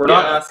 We're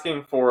not Yeah.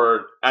 asking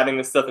for adding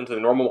this stuff into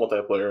the normal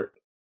multiplayer,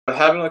 but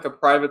having like a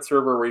private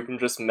server where you can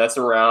just mess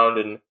around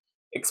and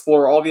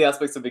explore all the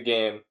aspects of the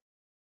game.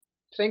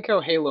 Think how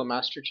Halo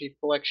Master Chief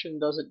Collection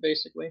does it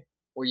basically,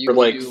 where you Or can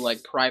like do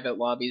like private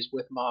lobbies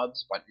with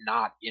mods, but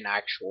not in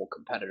actual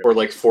competitive. or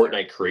like multiplayer.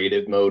 Fortnite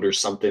creative mode or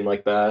something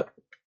like that.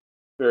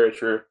 Very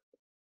true.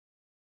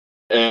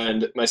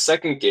 And my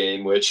second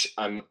game, which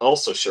I'm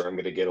also sure I'm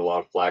going to get a lot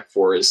of flack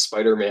for, is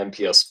Spider-Man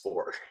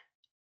PS4.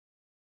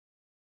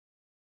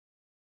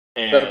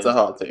 And That's a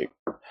hot take.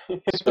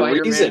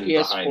 Spider-Man reason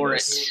behind PS4 at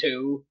this-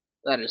 2.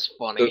 That is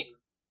funny.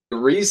 the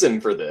reason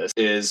for this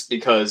is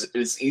because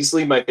it's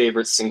easily my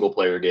favorite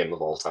single-player game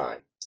of all time.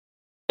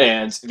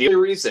 And the other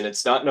reason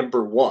it's not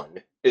number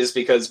 1 is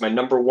because my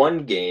number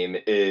 1 game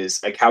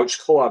is a couch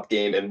co-op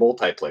game and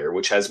multiplayer,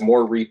 which has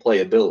more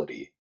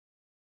replayability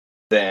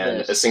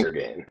than a single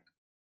game.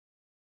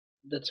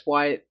 That's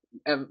why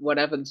what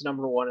Evan's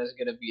number 1 is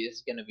gonna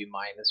be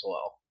mine as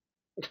well.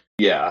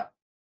 Yeah.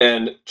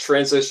 And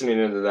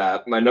transitioning into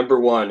that, my number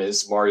one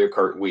is Mario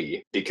Kart Wii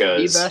The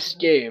because best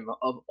game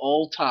of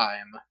all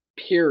time.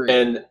 Period.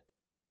 and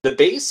the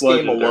base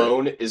game Legendary.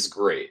 alone is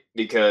great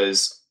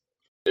because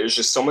there's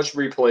just so much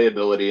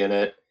replayability in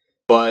it.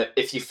 But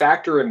if you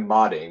factor in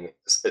modding,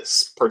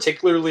 it's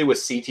particularly with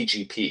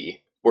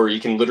CTGP, where you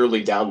can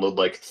literally download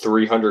like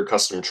 300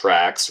 custom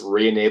tracks,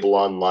 re-enable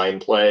online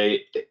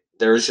play.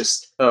 There's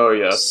just Oh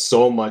yeah,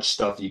 so much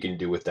stuff you can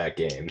do with that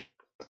game.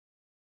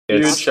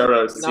 huge It's shout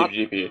out to not-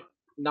 CGP.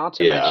 Not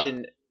to Yeah.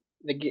 mention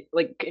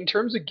like in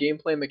terms of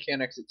gameplay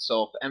mechanics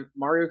itself, and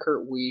Mario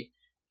Kart Wii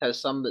has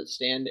some that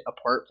stand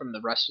apart from the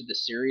rest of the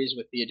series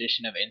with the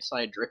addition of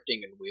inside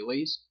drifting and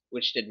wheelies,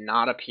 which did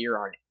not appear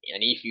on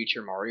any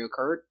future Mario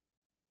Kart.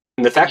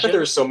 And the fact that gen-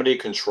 there's so many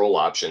control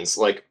options,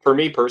 like for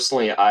me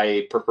personally,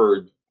 I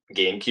preferred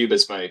GameCube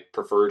as my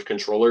preferred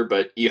controller,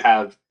 but you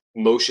have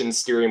motion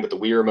steering with the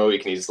Wii remote. You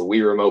can use the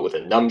Wii remote with a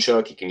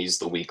nunchuck. You can use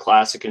the Wii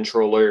Classic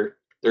controller.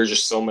 There's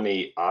just so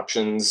many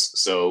options,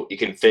 so you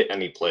can fit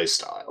any play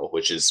style,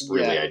 which is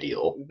really Yeah.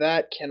 ideal.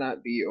 That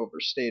cannot be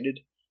overstated.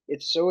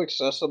 It's so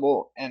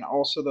accessible, and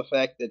also the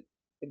fact that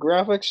the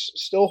graphics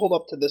still hold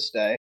up to this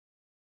day.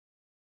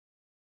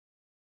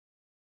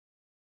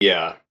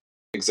 Yeah, Very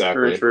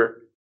exactly. true.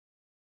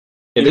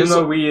 It Even is.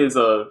 though Wii is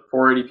a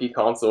 480p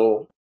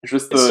console, it's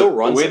just It still the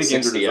runs way at the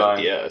games are 60 designed.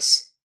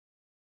 FPS.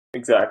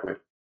 Exactly.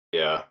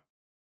 Yeah.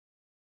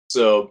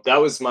 So that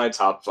was my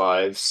top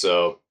five.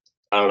 So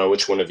I don't know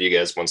which one of you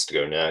guys wants to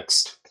go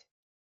next.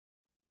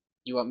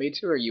 You want me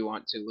to, or you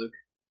want to, Luke?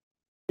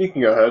 You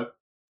can go ahead.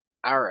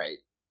 Alright,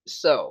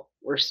 so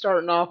we're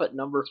starting off at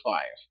number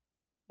 5.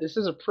 This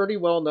is a pretty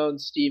well-known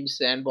Steam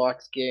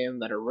sandbox game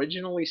that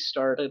originally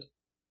started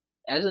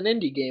as an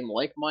indie game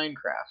like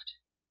Minecraft,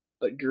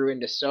 but grew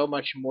into so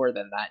much more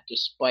than that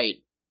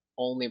despite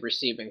only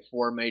receiving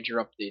 4 major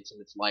updates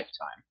in its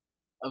lifetime.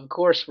 Of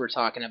course we're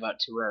talking about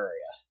Terraria.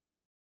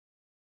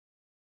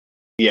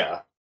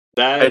 Yeah,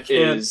 I that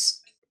can't-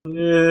 is.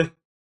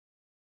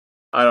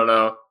 I don't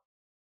know.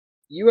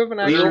 You haven't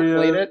actually Terraria-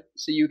 played it,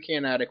 so you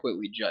can't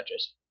adequately judge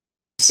it.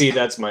 See,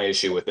 that's my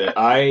issue with it.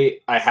 I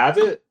have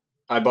it.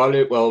 I bought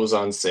it while it was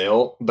on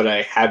sale, but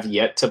I have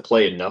yet to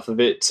play enough of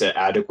it to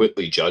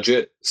adequately judge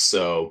it.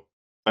 So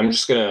I'm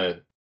just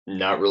gonna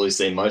not really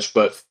say much.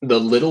 But the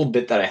little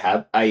bit that I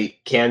have, I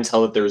can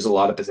tell that there's a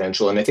lot of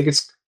potential, and I think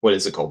it's what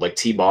is it called, like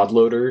T-Mod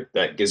Loader,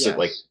 that gives it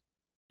like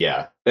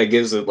that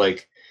gives it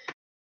like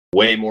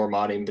way more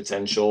modding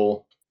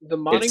potential. The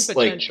modding It's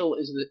like- potential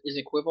is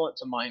equivalent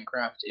to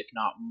Minecraft, if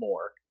not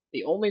more.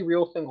 The only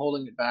real thing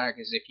holding it back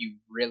is if you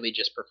really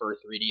just prefer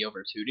 3D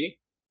over 2D.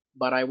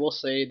 But I will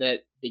say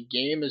that the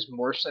game is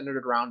more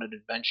centered around an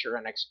adventure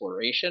and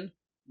exploration,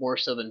 more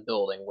so than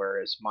building,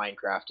 whereas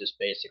Minecraft is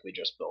basically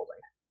just building.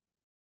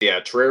 Yeah,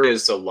 Terraria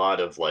is a lot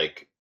of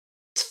like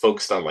it's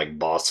focused on like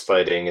boss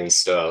fighting and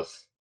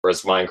stuff,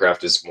 whereas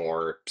Minecraft is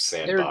more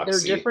They're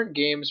sandboxy. different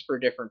games for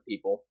different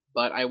people,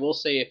 but I will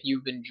say if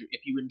you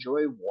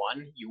enjoy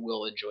one, you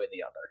will enjoy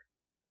the other.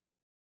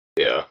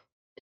 Yeah.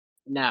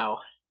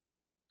 Now,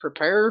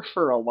 prepare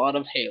for a lot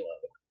of Halo.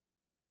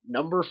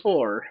 Number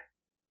 4,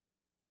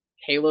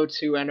 Halo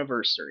 2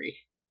 Anniversary.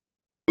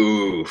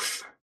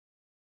 Oof.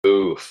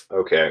 Oof.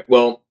 Okay.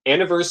 Well,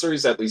 Anniversary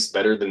is at least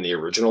better than the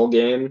original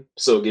game,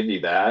 so I'll give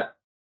you that.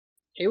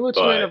 Halo 2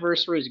 But-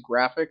 Anniversary's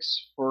graphics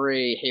for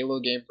a Halo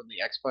game from the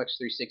Xbox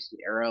 360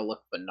 era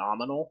look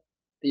phenomenal.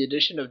 The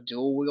addition of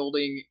dual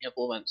wielding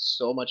implements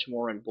so much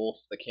more in both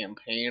the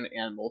campaign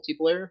and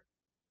multiplayer.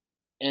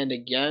 And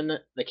again,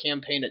 the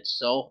campaign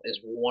itself is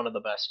one of the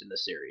best in the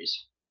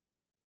series.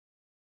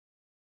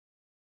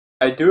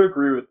 I do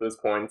agree with those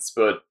points,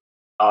 but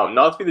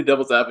not to be the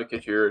devil's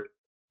advocate here,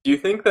 do you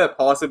think that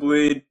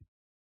possibly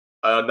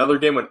another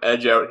game would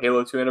edge out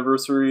Halo 2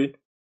 Anniversary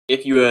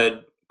if you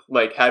had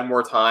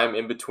more time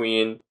in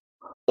between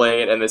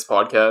playing it and this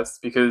podcast?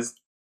 Because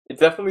it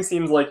definitely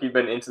seems like you've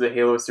been into the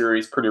Halo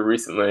series pretty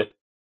recently.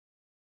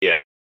 Yeah.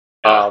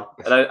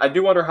 And I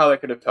do wonder how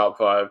that could have top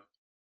 5.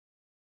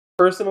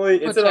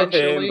 Personally, it's an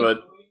okay,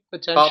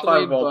 but top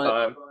 5 of all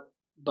time.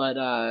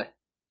 But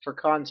for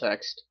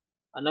context,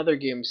 another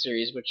game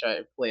series which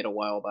I played a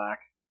while back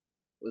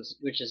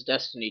which is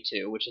Destiny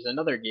 2, which is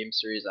another game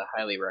series I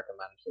highly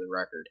recommend for the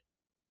record.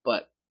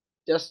 But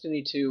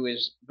Destiny 2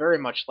 is very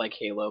much like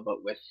Halo,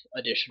 but with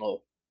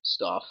additional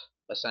stuff,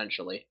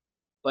 essentially.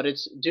 But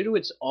it's due to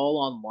its all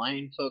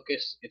online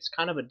focus, it's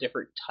kind of a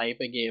different type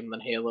of game than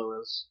Halo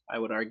is, I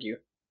would argue.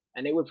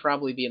 And it would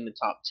probably be in the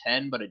top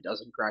 10, but it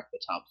doesn't crack the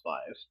top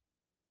 5.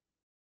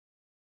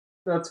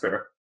 That's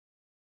fair.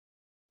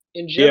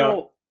 In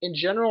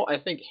general, I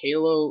think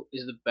Halo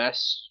is the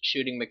best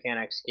shooting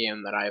mechanics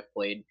game that I've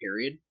played,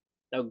 period.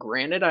 Now,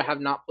 granted, I have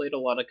not played a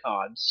lot of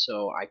CODs,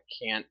 so I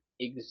can't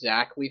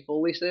exactly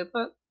fully say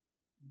that.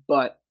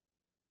 But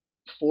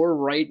for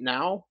right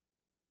now,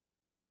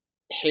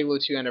 Halo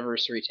 2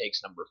 Anniversary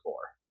takes number 4.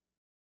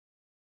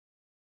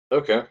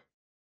 Okay.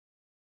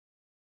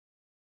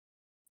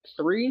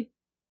 3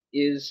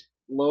 is,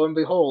 lo and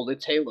behold,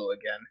 it's Halo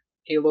again.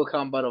 Halo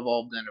Combat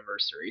Evolved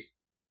Anniversary.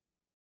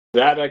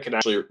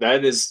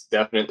 That is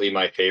definitely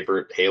my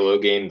favorite Halo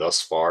game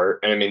thus far.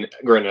 And I mean,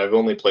 granted, I've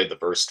only played the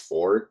first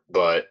 4,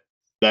 but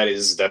that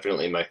is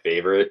definitely my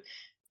favorite.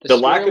 The The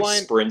lack of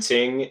storyline,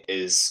 sprinting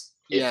is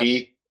yes,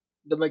 iffy.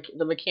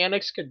 the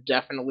mechanics could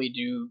definitely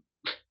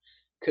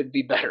could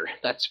be better.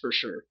 That's for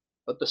sure.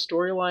 But the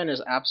storyline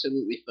is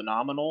absolutely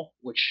phenomenal,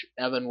 which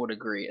Evan would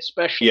agree,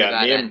 especially Yeah,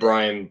 that me and ending.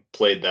 Brian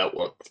played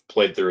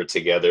through it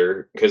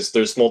together because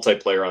there's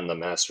multiplayer on the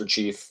Master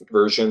Chief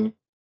version.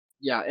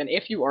 Yeah, and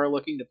if you are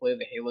looking to play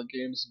the Halo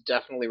games,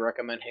 definitely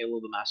recommend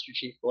Halo the Master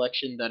Chief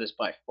Collection. That is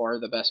by far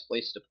the best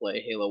place to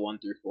play Halo 1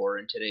 through 4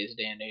 in today's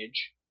day and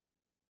age.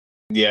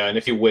 Yeah, and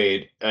if you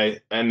wait, I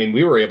mean,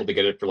 we were able to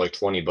get it for like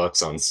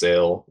 $20 on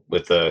sale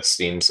with the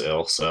Steam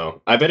sale.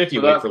 So I bet if For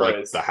you wait that for like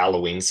price. the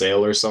Halloween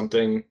sale or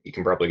something, you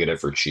can probably get it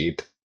for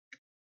cheap.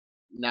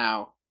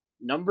 Now,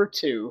 number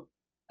 2,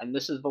 and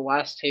this is the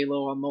last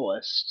Halo on the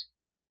list,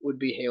 would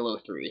be Halo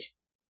 3.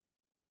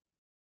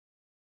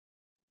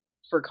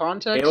 For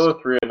context, Halo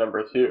 3 at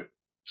number 2.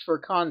 for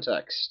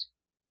context,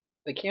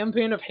 the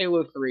campaign of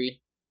Halo 3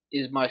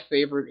 is my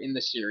favorite in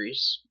the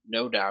series,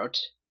 no doubt.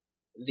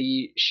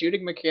 The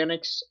shooting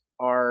mechanics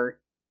are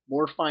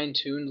more fine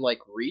tuned like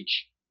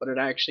Reach, but it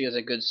actually has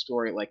a good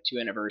story like 2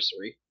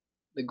 Anniversary.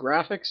 The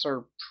graphics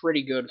are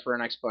pretty good for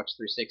an Xbox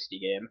 360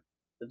 game.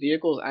 The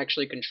vehicles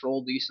actually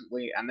control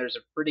decently, and there's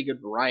a pretty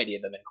good variety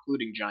of them,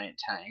 including giant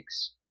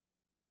tanks.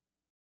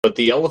 But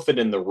the elephant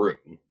in the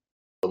room,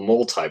 the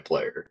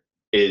multiplayer,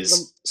 The,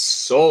 is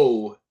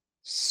so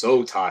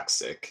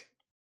toxic.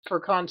 for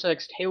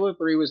context, Halo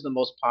 3 was the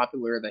most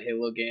popular of the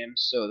Halo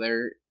games, so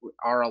there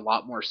are a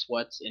lot more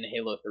sweats in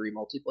Halo 3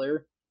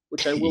 multiplayer,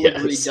 which I will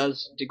agree Yes.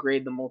 does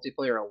degrade the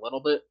multiplayer a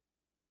little bit.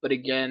 But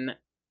again,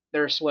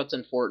 there are sweats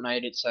in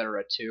Fortnite,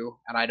 etc. too,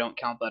 and I don't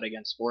count that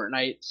against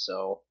Fortnite,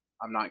 so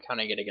I'm not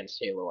counting it against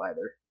Halo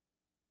either.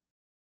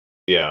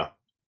 Yeah.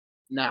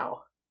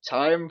 Now,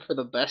 time for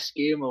the best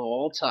game of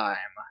all time,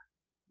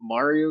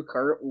 Mario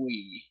Kart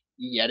Wii,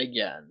 yet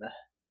again.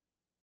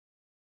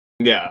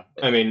 Yeah.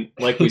 I mean,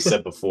 like we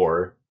said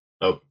before.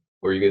 Oh,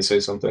 were you gonna say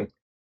something?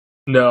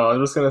 No, I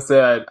was just gonna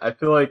say I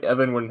feel like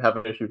Evan wouldn't have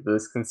an issue with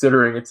this,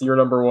 considering it's your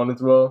number 1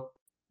 as well.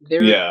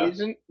 Yeah.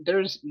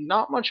 There's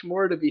not much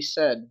more to be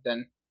said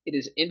than it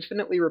is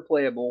infinitely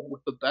replayable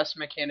with the best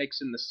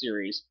mechanics in the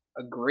series,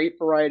 a great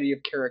variety of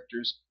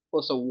characters,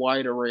 plus a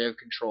wide array of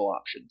control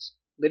options.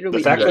 The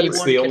Literally fact that it's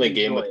anyone the can only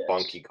game enjoy with it.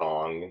 Funky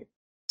Kong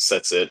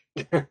sets it.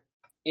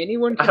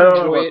 Anyone I can don't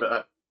know enjoy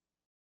about it,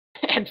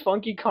 that. and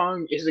Funky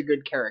Kong is a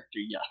good character,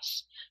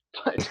 yes.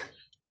 But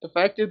the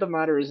fact of the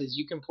matter is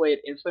you can play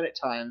it infinite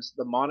times,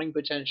 the modding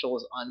potential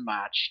is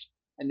unmatched,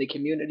 and the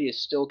community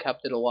has still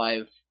kept it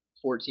alive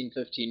 14,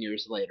 15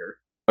 years later.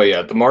 Oh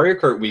yeah, the Mario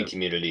Kart Wii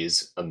community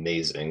is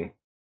amazing.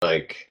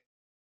 Like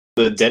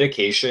the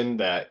dedication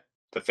that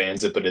the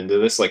fans have put into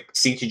this, like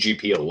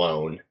CTGP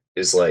alone,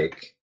 is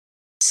like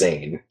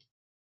insane.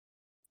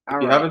 If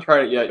All you right, haven't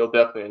tried it yet, you'll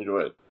definitely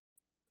enjoy it.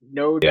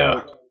 no Yeah.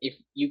 doubt. If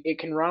you, it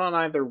can run on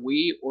either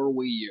Wii or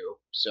Wii U,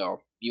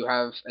 so you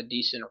have a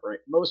decent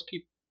rate. Most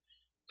people,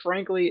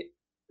 frankly,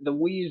 the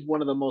Wii is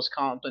one of the most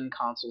common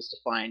consoles to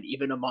find,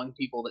 even among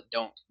people that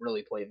don't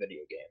really play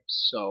video games.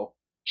 So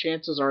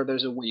chances are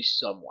there's a Wii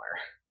somewhere.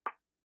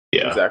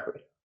 Yeah. Exactly.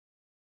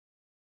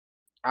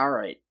 All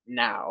right,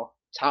 now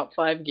top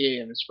 5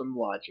 games from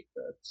Logic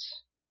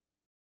Bits.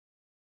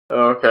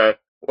 Okay.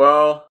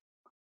 Well,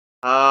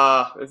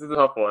 this is a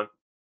tough one.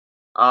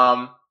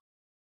 Um,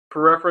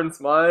 for reference,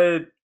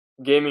 my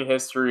gaming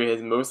history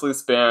has mostly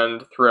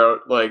spanned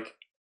throughout like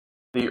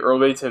the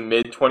early to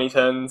mid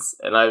 2010s,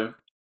 and I've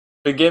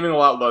been gaming a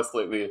lot less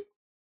lately.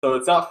 So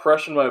it's not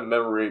fresh in my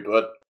memory,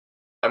 but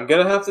I'm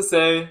gonna have to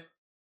say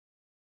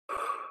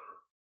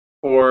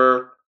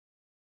for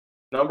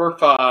number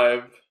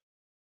 5,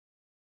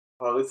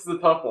 oh, this is a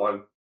tough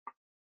one.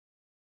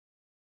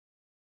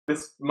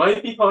 This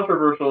might be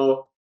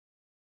controversial,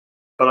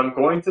 but I'm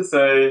going to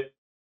say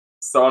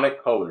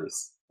Sonic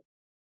Colors.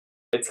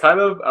 It's kind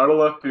of out of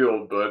left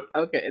field, but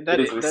Okay, it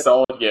is a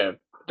solid game.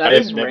 that I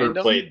have is never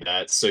random. played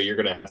that, so you're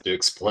gonna have to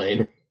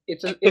explain.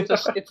 It's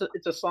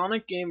a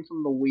Sonic game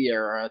from the Wii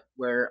era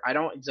where I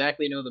don't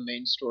exactly know the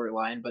main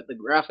storyline, but the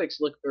graphics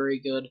look very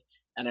good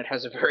and it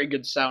has a very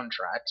good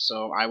soundtrack,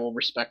 so I will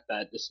respect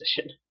that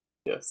decision.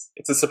 Yes,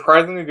 it's a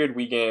surprisingly good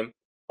Wii game.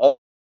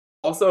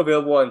 Also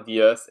available on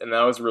DS, and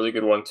that was a really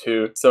good one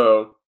too.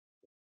 So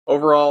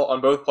overall, on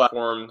both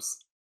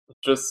platforms, it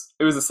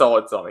was a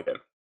solid Sonic game.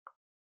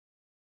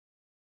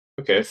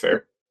 Okay,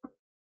 fair.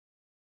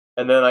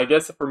 And then I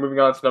guess if we're moving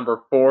on to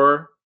number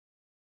 4,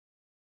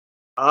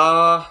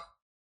 ah,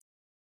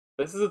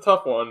 this is a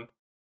tough one.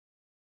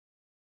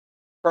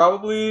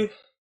 Probably,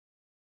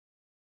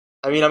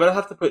 I mean, I'm gonna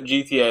have to put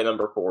GTA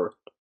number 4.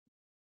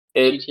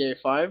 GTA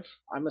 5,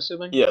 I'm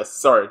assuming. Yes,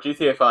 sorry,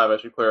 GTA 5. I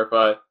should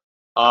clarify.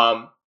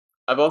 Um,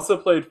 I've also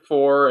played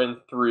 4 and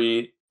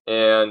 3,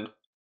 and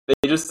they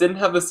just didn't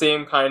have the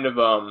same kind of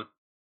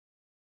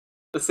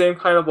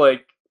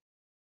like,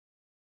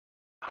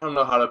 I don't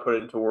know how to put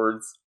it into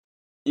words.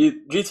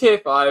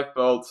 GTA 5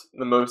 felt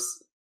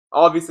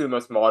obviously the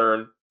most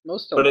modern,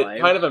 Most but it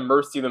alive. kind of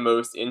immersed you the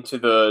most into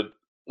the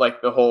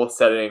whole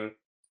setting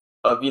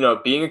of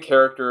being a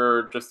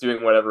character, just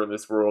doing whatever in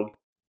this world.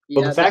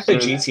 Well, the fact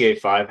that that's- GTA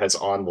 5 has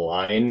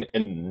online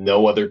and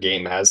no other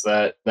game has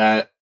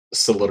that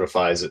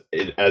solidifies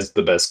it as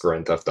the best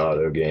Grand Theft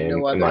Auto game,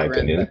 no in my other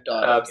Grand opinion. Theft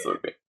Auto game.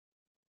 Absolutely.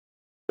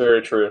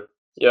 Very true.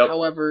 Yep.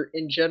 However,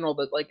 in general,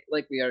 that like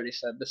we already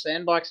said, the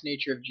sandbox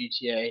nature of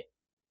GTA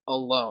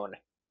alone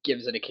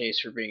gives it a case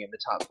for being in the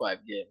top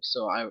 5 games.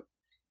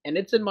 And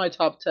it's in my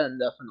top 10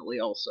 definitely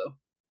also.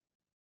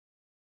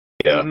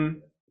 Yeah.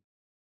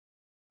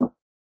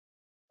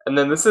 And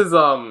then this is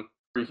over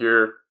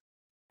here.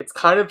 It's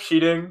kind of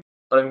cheating,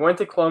 but I'm going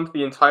to clump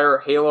the entire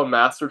Halo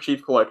Master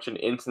Chief Collection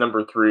into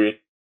number 3.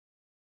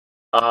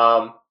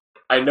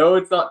 I know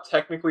it's not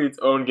technically its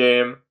own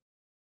game,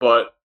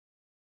 but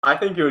I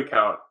think it would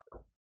count.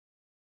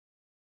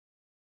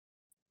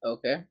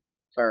 Okay,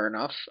 fair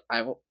enough.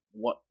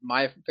 What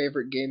my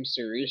favorite game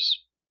series,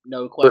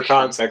 no question. For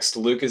context,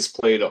 Lucas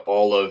played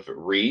all of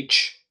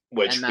Reach,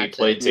 which And we that's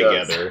played it.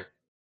 together.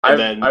 I've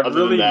then I've other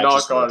really than that, not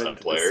just gone into the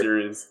multiplayer.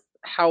 series.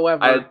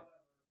 However,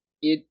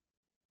 it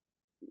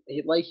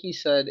like he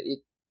said,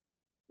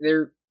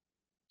 they're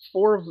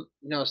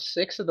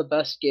 6 of the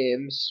best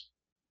games,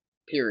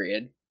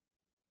 period.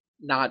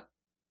 Not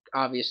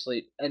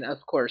obviously, and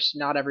of course,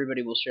 not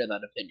everybody will share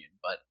that opinion,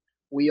 but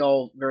we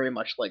all very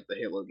much like the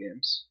Halo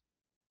games.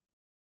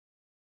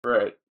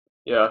 Right.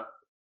 Yeah.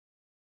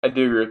 I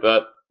do agree with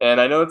that. And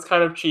I know it's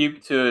kind of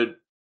cheap to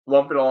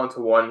lump it all into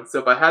one. So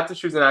if I had to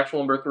choose an actual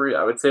number 3,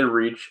 I would say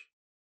Reach.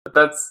 But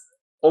that's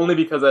only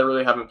because I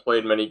really haven't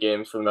played many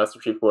games from the Master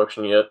Chief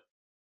Collection yet.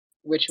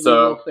 Which we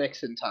will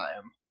fix in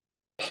time.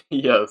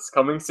 Yes,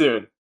 coming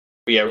soon.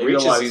 But yeah,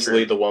 Reach is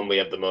easily the one we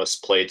have the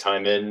most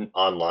playtime in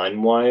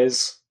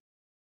online-wise.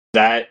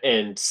 That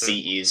and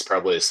CE is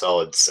probably a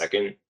solid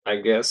second, I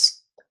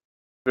guess.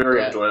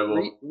 Very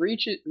enjoyable.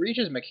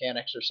 Reach's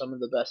mechanics are some of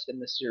the best in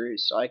this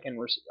series, so I can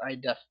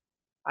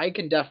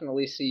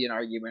definitely see an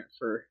argument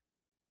for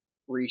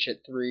Reach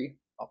at 3,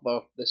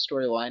 although the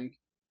storyline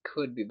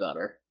could be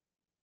better.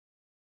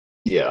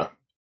 Yeah.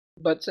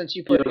 But since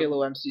you put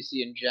Halo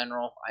MCC in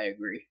general, I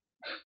agree.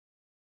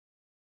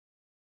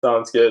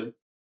 Sounds good.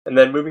 And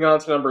then moving on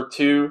to number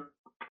 2.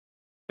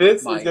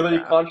 This is going to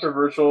be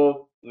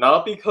controversial,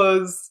 not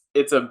because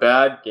it's a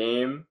bad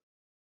game,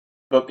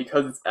 but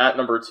because it's at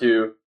number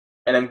 2.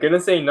 And I'm going to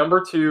say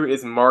number 2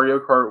 is Mario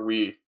Kart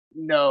Wii.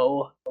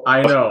 No.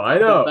 I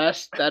know.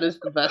 That is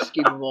the best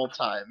game of all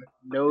time.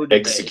 No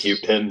debate.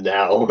 Execute him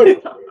now.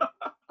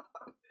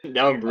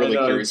 Now I'm really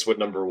curious what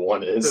number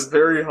 1 is. It's a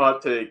very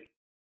hot take.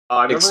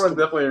 Number 1's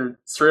definitely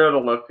straight out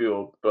of left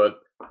field, but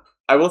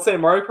I will say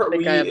Mario Kart Wii. I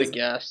think I have a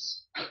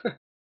guess.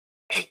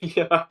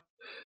 Yeah.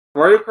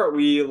 Mario Kart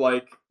Wii,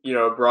 like,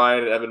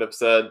 Brian and Evan have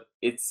said,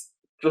 it's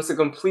just a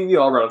completely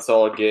all-around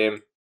solid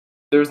game.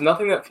 There's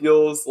nothing that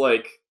feels,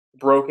 like,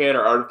 broken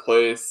or out of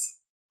place.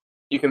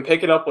 You can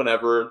pick it up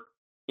whenever.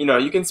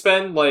 You can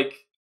spend,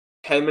 like,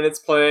 10 minutes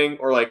playing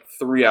or, like,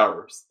 3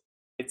 hours.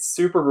 It's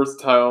super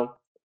versatile.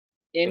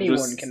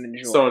 Anyone can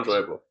enjoy it. So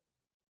enjoyable.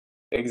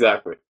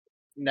 Exactly.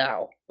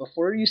 Now,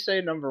 before you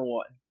say number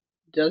 1,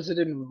 does it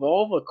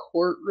involve a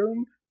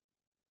courtroom?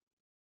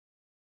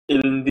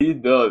 It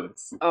indeed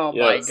does. Oh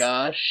my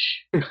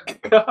gosh.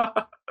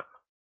 I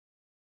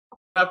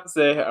have to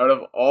say, out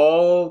of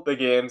all the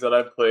games that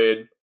I've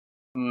played,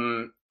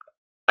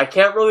 I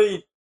can't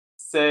really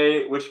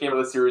say which game of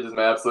the series is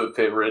my absolute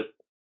favorite,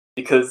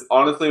 because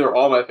honestly they're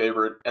all my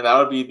favorite, and that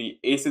would be the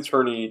Ace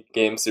Attorney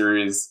game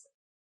series,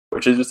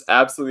 which is just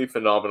absolutely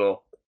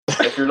phenomenal.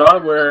 If you're not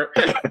aware...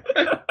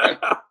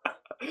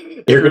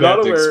 You're going to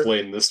have to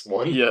explain this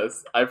one.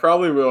 Yes, I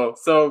probably will.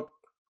 So,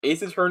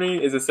 Ace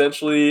Attorney is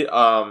essentially,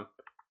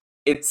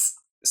 it's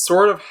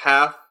sort of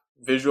half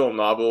visual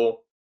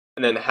novel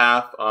and then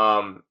half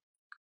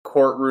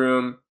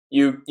courtroom.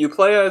 You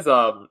play as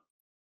a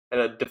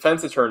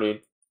defense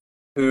attorney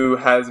who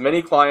has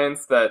many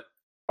clients that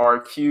are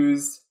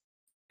accused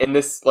in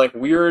this like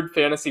weird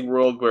fantasy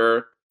world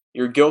where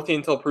you're guilty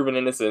until proven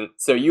innocent.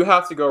 So you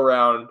have to go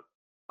around,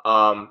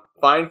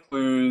 find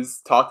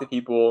clues, talk to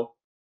people,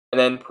 and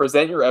then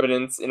present your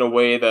evidence in a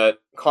way that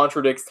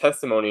contradicts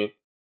testimony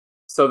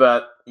so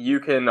that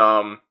you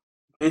can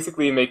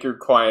basically make your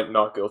client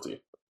not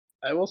guilty.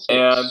 I will say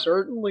it's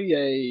certainly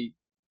a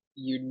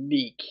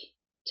unique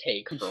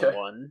take for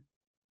one.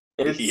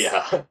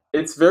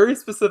 It's very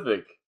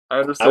specific.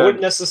 I understand. I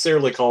wouldn't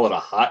necessarily call it a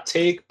hot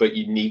take, but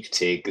unique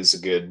take is a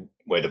good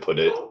way to put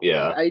it.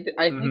 Yeah. I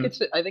think it's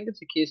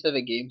a case of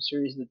a game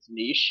series that's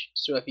niche,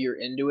 so if you're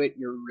into it,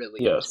 you're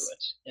really into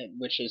it,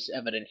 which is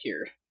evident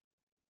here.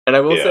 And I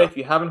will say, if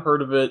you haven't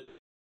heard of it,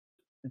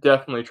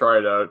 definitely try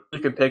it out. You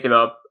can pick it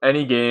up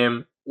any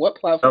game. What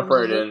platform? Jump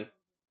right in.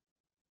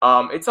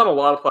 It's on a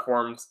lot of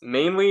platforms.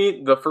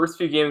 Mainly, the first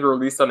few games were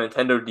released on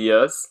Nintendo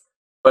DS,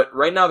 but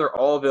right now they're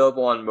all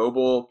available on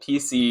mobile,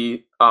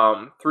 PC,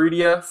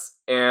 3DS,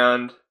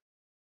 and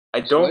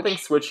I don't think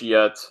Switch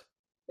yet.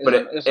 But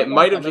it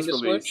might have just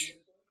released.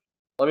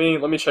 Let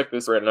me check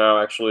this right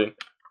now, actually.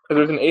 Because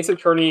there's an Ace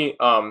Attorney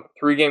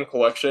 3-game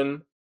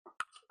collection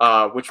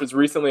which was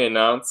recently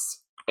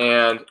announced,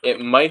 and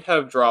it might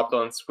have dropped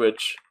on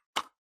Switch.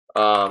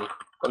 Let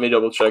me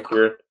double check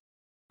here.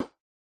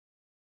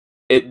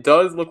 It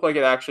does look like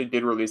it actually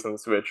did release on the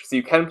Switch, so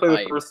you can play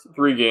the first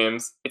 3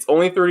 games. It's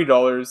only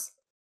 $30.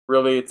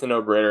 Really, it's a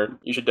no-brainer.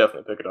 You should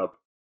definitely pick it up.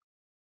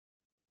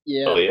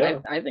 Yeah,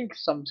 I think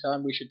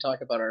sometime we should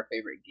talk about our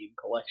favorite game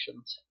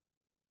collections.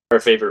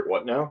 Our favorite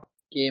what now?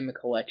 Game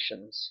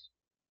collections.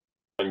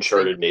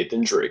 Uncharted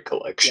Nathan Drake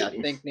collection.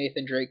 Yeah, think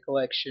Nathan Drake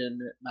collection,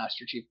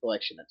 Master Chief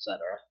collection, etc.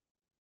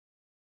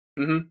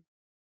 Mm-hmm.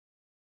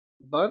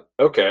 But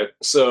okay,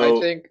 so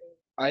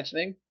I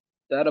think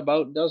that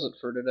about does it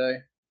for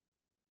today.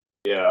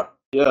 Yeah.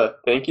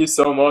 Thank you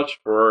so much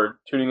for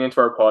tuning into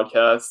our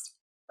podcast.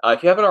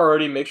 If you haven't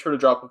already, make sure to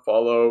drop a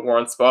follow. We're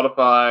on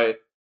Spotify,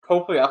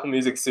 hopefully Apple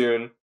Music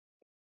soon.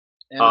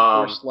 And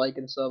of course, like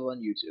and sub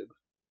on YouTube.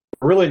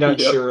 We're really not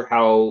sure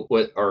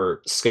what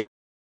our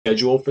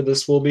schedule for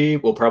this will be.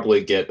 We'll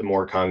probably get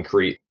more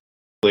concrete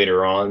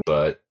later on,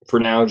 but for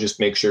now, just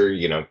make sure,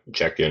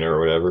 check in or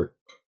whatever.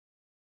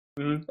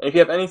 Mm-hmm. If you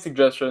have any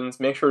suggestions,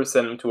 make sure to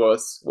send them to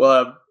us. We'll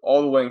have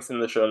all the links in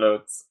the show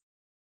notes.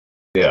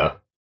 Yeah.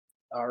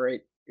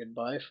 Alright,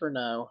 goodbye for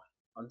now.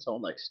 Until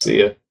next time. See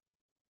ya.